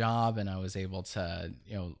that job and I was able to,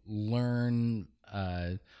 learn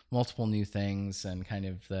multiple new things and kind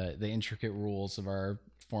of the intricate rules of our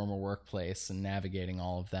former workplace and navigating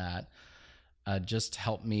all of that, just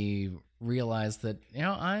helped me realize that,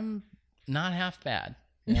 I'm not half bad.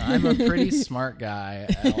 I'm a pretty smart guy,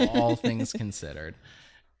 all things considered.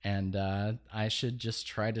 And I should just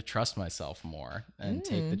try to trust myself more and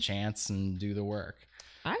take the chance and do the work.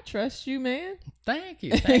 I trust you, man. Thank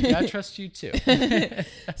you. I trust you too.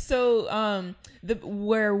 So,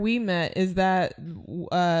 where we met, is that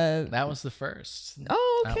that was the first.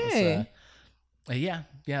 Oh, okay.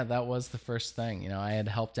 That was the first thing. I had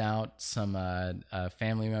helped out some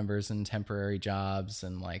family members in temporary jobs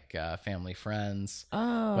and family friends.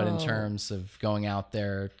 Oh. But in terms of going out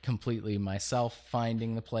there completely myself,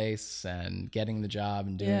 finding the place and getting the job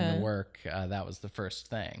and doing the work, that was the first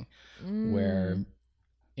thing where,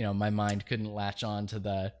 my mind couldn't latch on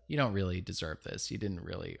to you don't really deserve this. You didn't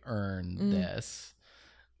really earn this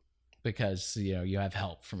because, you have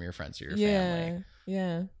help from your friends or your family.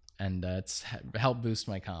 Yeah. And it's helped boost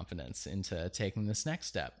my confidence into taking this next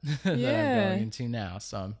step that I'm going into now.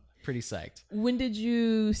 So I'm pretty psyched. When did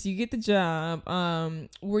you get the job?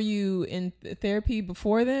 Were you in therapy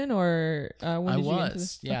before then, or when did you get into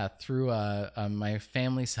this? Yeah, through my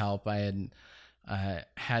family's help. I had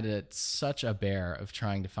had such a bear of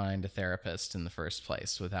trying to find a therapist in the first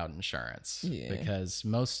place without insurance, because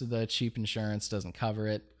most of the cheap insurance doesn't cover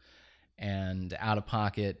it, and out of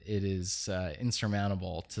pocket it is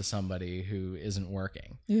insurmountable to somebody who isn't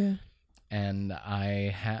working. Yeah. And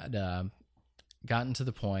I had gotten to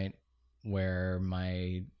the point where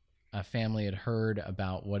my family had heard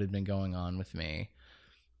about what had been going on with me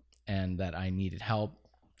and that I needed help.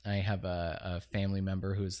 I have a family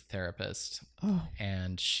member who is a therapist,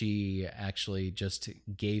 and she actually just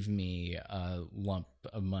gave me a lump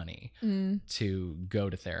of money to go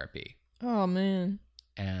to therapy. Oh, man.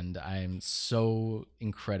 And I'm so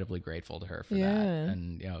incredibly grateful to her for that.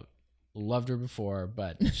 And, you know, loved her before,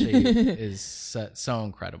 but she is so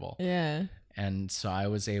incredible. Yeah. And so I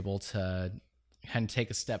was able to kind of take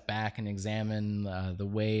a step back and examine the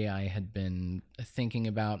way I had been thinking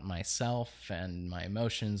about myself and my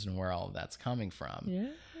emotions and where all of that's coming from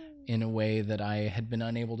in a way that I had been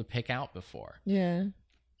unable to pick out before. Yeah.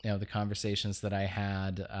 You know, the conversations that I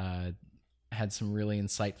had some really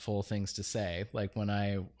insightful things to say. Like when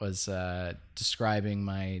I was describing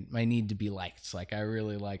my need to be liked. Like I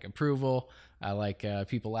really like approval. I like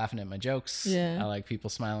people laughing at my jokes. Yeah. I like people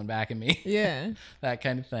smiling back at me. Yeah. That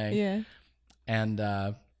kind of thing. Yeah. And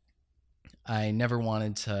I never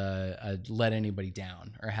wanted to let anybody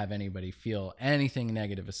down or have anybody feel anything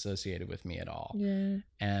negative associated with me at all. Yeah.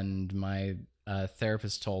 And my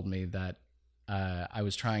therapist told me that I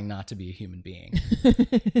was trying not to be a human being.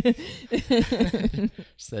 She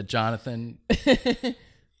said, Jonathan,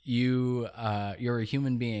 you're a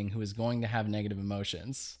human being who is going to have negative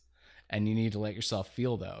emotions, and you need to let yourself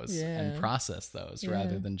feel those and process those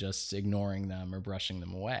rather than just ignoring them or brushing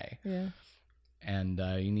them away. Yeah. And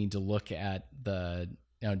you need to look at the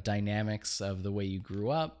dynamics of the way you grew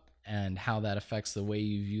up and how that affects the way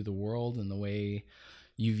you view the world and the way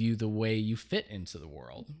you view the way you fit into the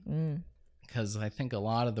world. Because I think a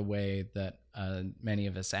lot of the way that many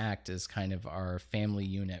of us act is kind of our family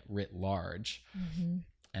unit writ large.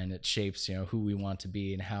 And it shapes, who we want to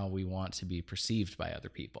be and how we want to be perceived by other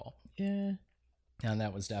people. Yeah. And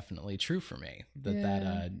that was definitely true for me.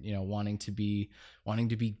 Wanting to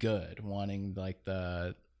be good, wanting like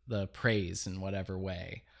the praise in whatever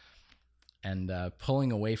way, and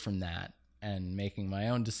pulling away from that and making my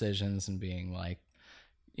own decisions and being like,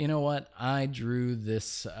 you know what, I drew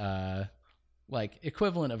this like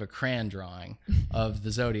equivalent of a crayon drawing of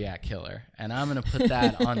the Zodiac Killer, and I'm gonna put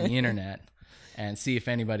that on the internet and see if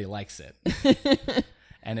anybody likes it.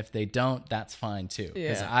 And if they don't, that's fine too,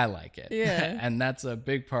 because I like it. Yeah. And that's a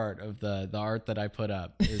big part of the art that I put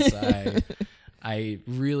up is I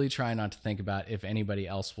really try not to think about if anybody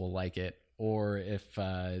else will like it or if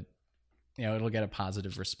it'll get a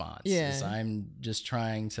positive response. Yeah. I'm just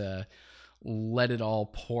trying to let it all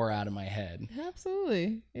pour out of my head.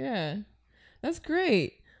 Absolutely. Yeah. That's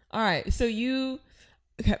great. All right. So you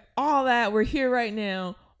have all that. We're here right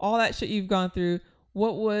now. All that shit you've gone through.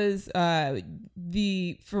 What was from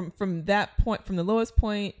that point, from the lowest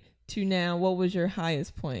point to now, what was your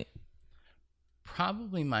highest point?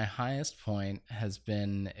 Probably my highest point has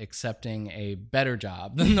been accepting a better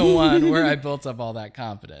job than the one where I built up all that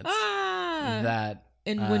confidence. And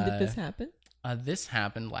when did this happen? This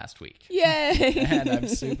happened last week. Yay! And I'm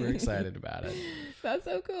super excited about it. That's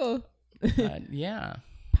so cool. Yeah.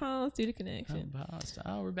 Pause due to connection.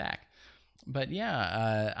 Oh, we're back. But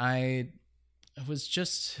yeah, I was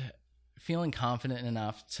just feeling confident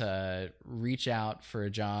enough to reach out for a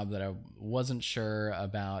job that I wasn't sure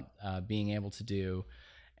about being able to do,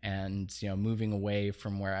 and moving away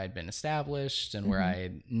from where I'd been established and where I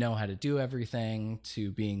know how to do everything to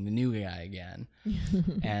being the new guy again.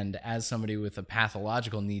 And as somebody with a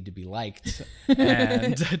pathological need to be liked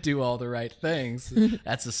and do all the right things,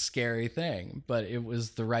 that's a scary thing, but it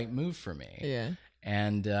was the right move for me. Yeah.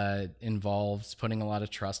 And involves putting a lot of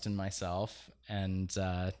trust in myself. And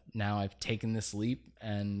now I've taken this leap,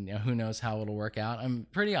 and who knows how it'll work out. I'm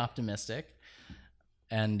pretty optimistic.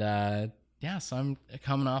 And so I'm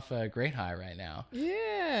coming off a great high right now.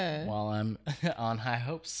 Yeah. While I'm on high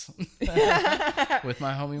hopes with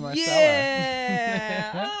my homie Marcella.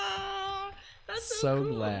 Yeah. That's so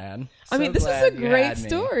cool. Glad. I mean, this is a great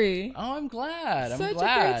story. Oh, I'm glad. I'm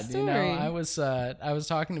glad. A great story. I was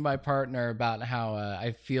talking to my partner about how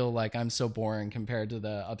I feel like I'm so boring compared to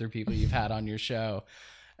the other people you've had on your show.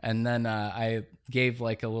 And then I gave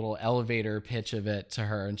like a little elevator pitch of it to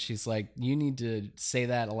her, and she's like, "You need to say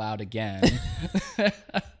that aloud again."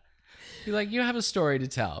 You're like, you have a story to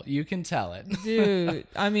tell. You can tell it. Dude,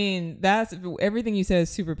 I mean, that's everything you said is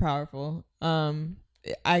super powerful.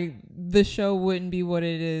 The show wouldn't be what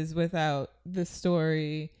it is without the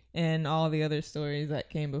story and all the other stories that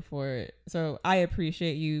came before it. So I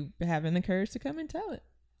appreciate you having the courage to come and tell it.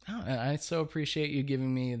 Oh, and I so appreciate you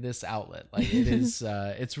giving me this outlet. Like it is,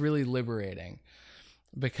 it's really liberating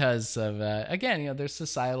because of, again, there's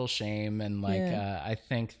societal shame. And like, I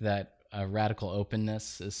think that radical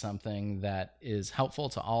openness is something that is helpful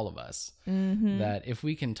to all of us. Mm-hmm. That if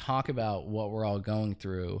we can talk about what we're all going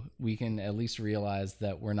through, we can at least realize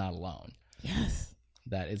that we're not alone. Yes.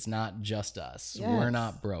 That it's not just us. Yes. We're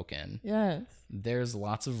not broken. Yes. There's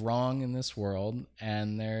lots of wrong in this world,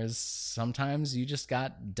 and there's sometimes you just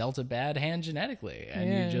got dealt a bad hand genetically, and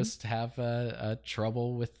you just have a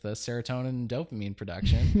trouble with the serotonin and dopamine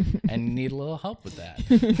production, and you need a little help with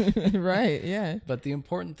that. Right, yeah. But the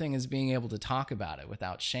important thing is being able to talk about it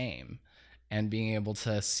without shame, and being able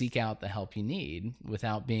to seek out the help you need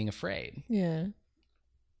without being afraid. Yeah.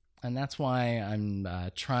 And that's why I'm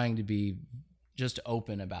trying to be just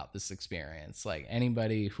open about this experience. Like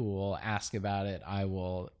anybody who will ask about it, I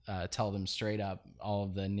will tell them straight up all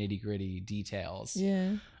of the nitty-gritty details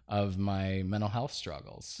of my mental health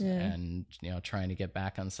struggles and trying to get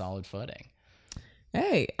back on solid footing.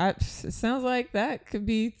 Hey, it sounds like that could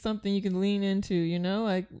be something you can lean into,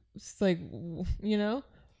 like it's like,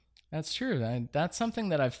 That's true. That's something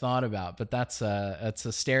that I've thought about, but that's a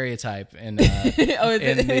stereotype in in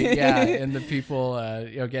the people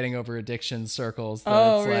getting over addiction circles.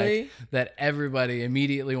 That really? Like, that everybody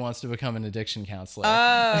immediately wants to become an addiction counselor.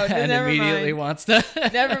 Oh, and never immediately mind. wants to.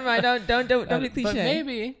 Never mind. Don't be cliche.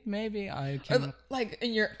 But maybe I can. Like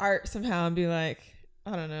in your art somehow and be like,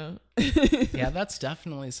 I don't know. Yeah, that's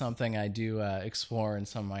definitely something I do explore in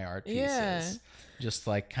some of my art pieces. Yeah. Just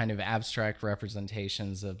like kind of abstract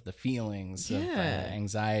representations of the feelings of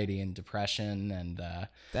anxiety and depression and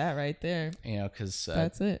that right there. Because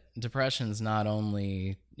that's it. Depression's not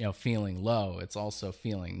only feeling low, it's also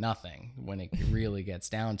feeling nothing when it really gets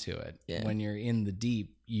down to it. Yeah. When you're in the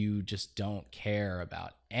deep, you just don't care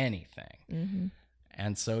about anything. Mm-hmm.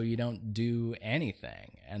 And so you don't do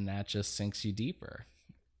anything, and that just sinks you deeper.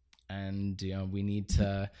 And we need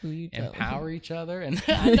to empower each other. And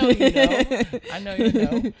I know you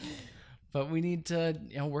know, but we need to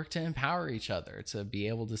work to empower each other to be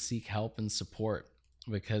able to seek help and support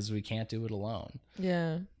because we can't do it alone.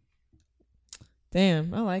 Yeah.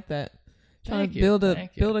 Damn, I like that. Trying to build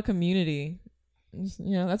a community.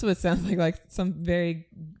 That's what it sounds like some very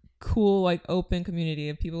cool, like open community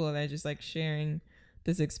of people that are just like sharing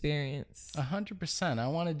this experience. 100%. I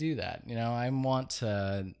want to do that. I want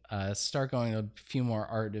to start going to a few more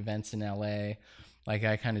art events in LA. Like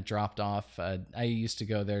I kind of dropped off. I used to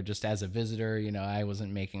go there just as a visitor. I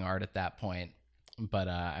wasn't making art at that point, but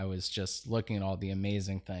I was just looking at all the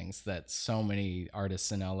amazing things that so many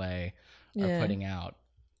artists in LA are putting out.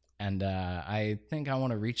 And I think I want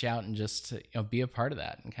to reach out and just be a part of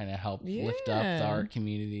that and kind of help lift up the art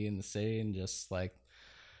community in the city and just like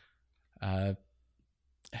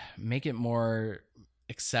make it more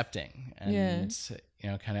accepting and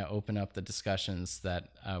kind of open up the discussions that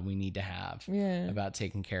we need to have about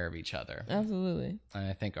taking care of each other. Absolutely. And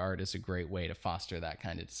I think art is a great way to foster that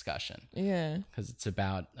kind of discussion. Yeah. Because it's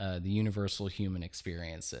about the universal human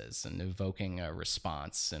experiences and evoking a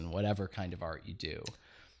response in whatever kind of art you do.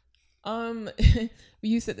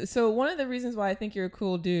 You said so. One of the reasons why I think you're a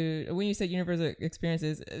cool dude, when you said universal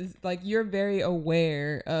experiences, is like you're very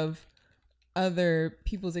aware of other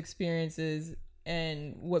people's experiences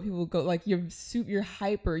and what people go like. You're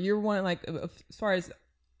hyper. You're one like as far as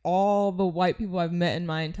all the white people I've met in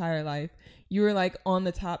my entire life, you were like on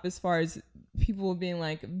the top as far as people being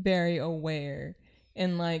like very aware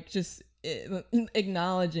and like just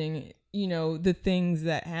acknowledging the things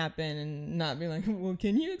that happen and not being like, well,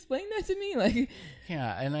 can you explain that to me? Like,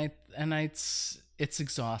 yeah. And it's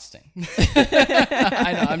exhausting.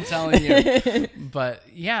 I know, I'm telling you, but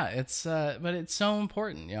yeah, it's so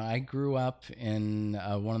important. I grew up in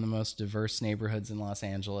one of the most diverse neighborhoods in Los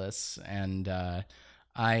Angeles, and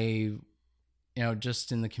I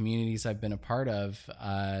just in the communities I've been a part of,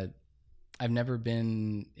 I've never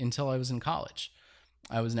been, until I was in college,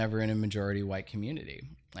 I was never in a majority white community.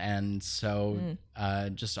 And so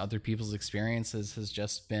just other people's experiences has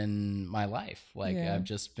just been my life. Like I've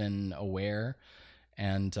just been aware.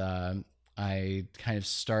 And I kind of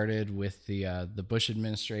started with the Bush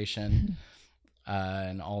administration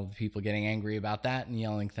and all the people getting angry about that and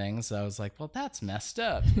yelling things. So I was like, well, that's messed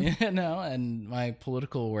up, and my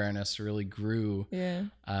political awareness really grew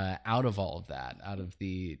out of all of that, out of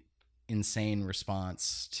the insane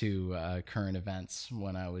response to current events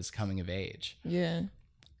when I was coming of age. Yeah.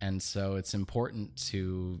 And so it's important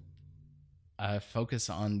to focus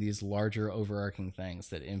on these larger overarching things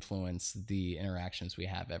that influence the interactions we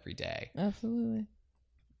have every day. Absolutely.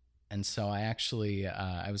 And so I actually,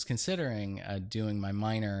 I was considering doing my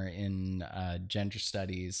minor in gender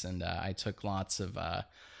studies, and I took lots of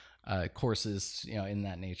courses, in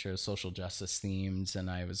that nature, social justice themed, and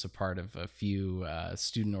I was a part of a few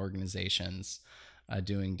student organizations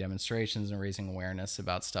doing demonstrations and raising awareness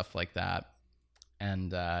about stuff like that.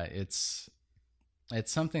 And it's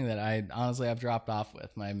something that I've dropped off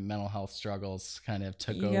with. My mental health struggles kind of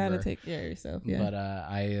took over. You gotta take care of yourself, yeah. But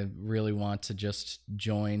I really want to just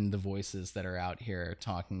join the voices that are out here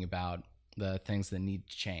talking about the things that need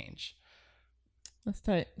to change. That's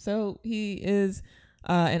tight. So he is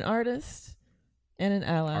an artist and an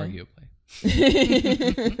ally. Arguably.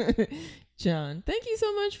 John, thank you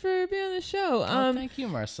so much for being on the show. Thank you,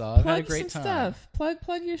 Marcel. I've had a great time. Stuff.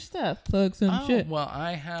 Plug your stuff. Plug some shit. Well,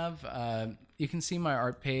 I have... you can see my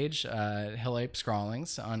art page, Hill Ape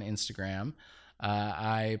Scrawlings, on Instagram.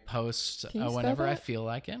 I post whenever I feel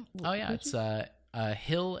like it. Oh, yeah. It's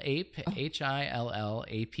Hill Ape,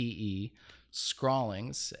 HILLAPE,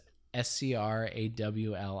 Scrawlings,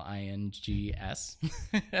 SCRAWLINGS.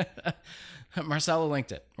 Marcella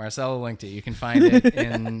linked it. You can find it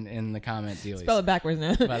in the comment dealies. Spell it backwards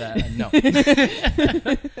now. But no.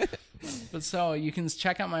 But so you can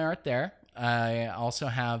check out my art there. I also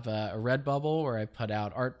have a Redbubble where I put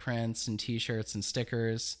out art prints and t-shirts and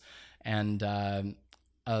stickers, and the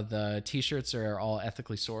t-shirts are all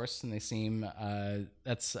ethically sourced, and they seem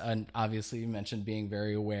that's obviously, you mentioned being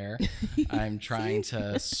very aware. I'm trying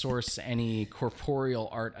to source any corporeal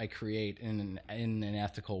art I create in an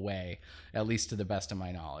ethical way, at least to the best of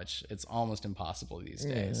my knowledge. It's almost impossible these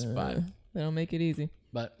days, but they don't make it easy.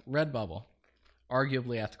 But Redbubble,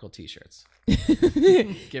 arguably ethical t-shirts.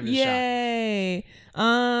 Give it a Yay.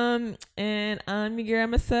 And I'm your girl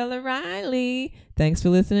Marcella Riley. Thanks for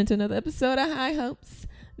listening to another episode of High Hopes.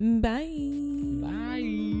 Bye.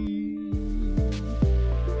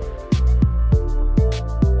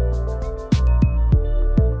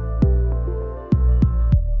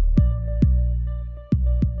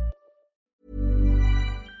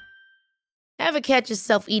 Ever catch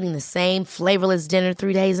yourself eating the same flavorless dinner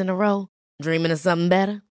 3 days in a row? Dreaming of something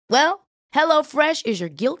better? Well, HelloFresh is your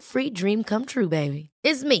guilt-free dream come true, baby.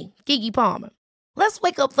 It's me, Keke Palmer. Let's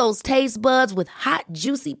wake up those taste buds with hot,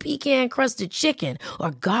 juicy pecan-crusted chicken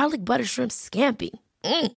or garlic butter shrimp scampi.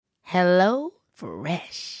 Hello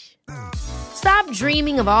Fresh. Stop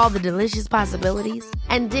dreaming of all the delicious possibilities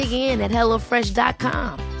and dig in at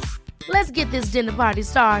HelloFresh.com. Let's get this dinner party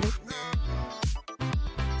started.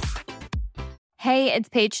 Hey, it's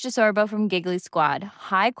Paige DeSorbo from Giggly Squad.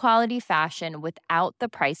 High quality fashion without the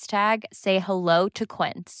price tag. Say hello to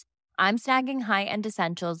Quince. I'm snagging high-end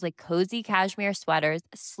essentials like cozy cashmere sweaters,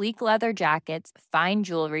 sleek leather jackets, fine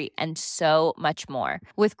jewelry, and so much more.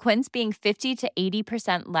 With Quince being 50 to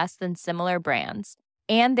 80% less than similar brands.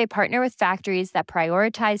 And they partner with factories that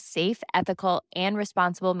prioritize safe, ethical, and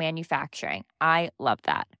responsible manufacturing. I love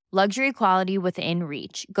that. Luxury quality within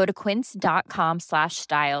reach. Go to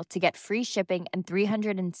quince.com/style to get free shipping and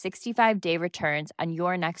 365-day returns on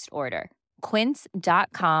your next order.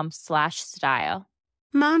 Quince.com/style.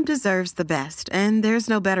 Mom deserves the best, and there's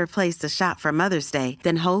no better place to shop for Mother's Day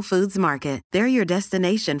than Whole Foods Market. They're your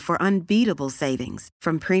destination for unbeatable savings,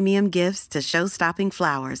 from premium gifts to show-stopping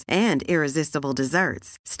flowers and irresistible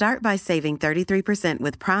desserts. Start by saving 33%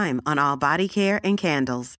 with Prime on all body care and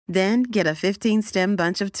candles. Then get a 15-stem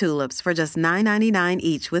bunch of tulips for just $9.99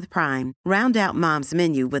 each with Prime. Round out Mom's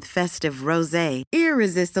menu with festive rosé,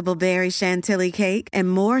 irresistible berry chantilly cake,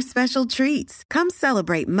 and more special treats. Come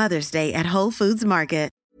celebrate Mother's Day at Whole Foods Market.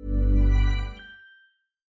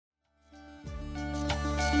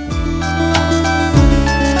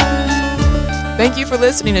 Thank you for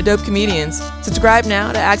listening to Dope Comedians. Subscribe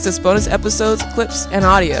now to access bonus episodes, clips, and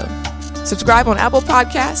audio. Subscribe on Apple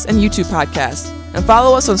Podcasts and YouTube Podcasts. And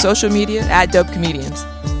follow us on social media at Dope Comedians.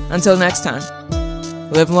 Until next time,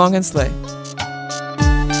 live long and slay.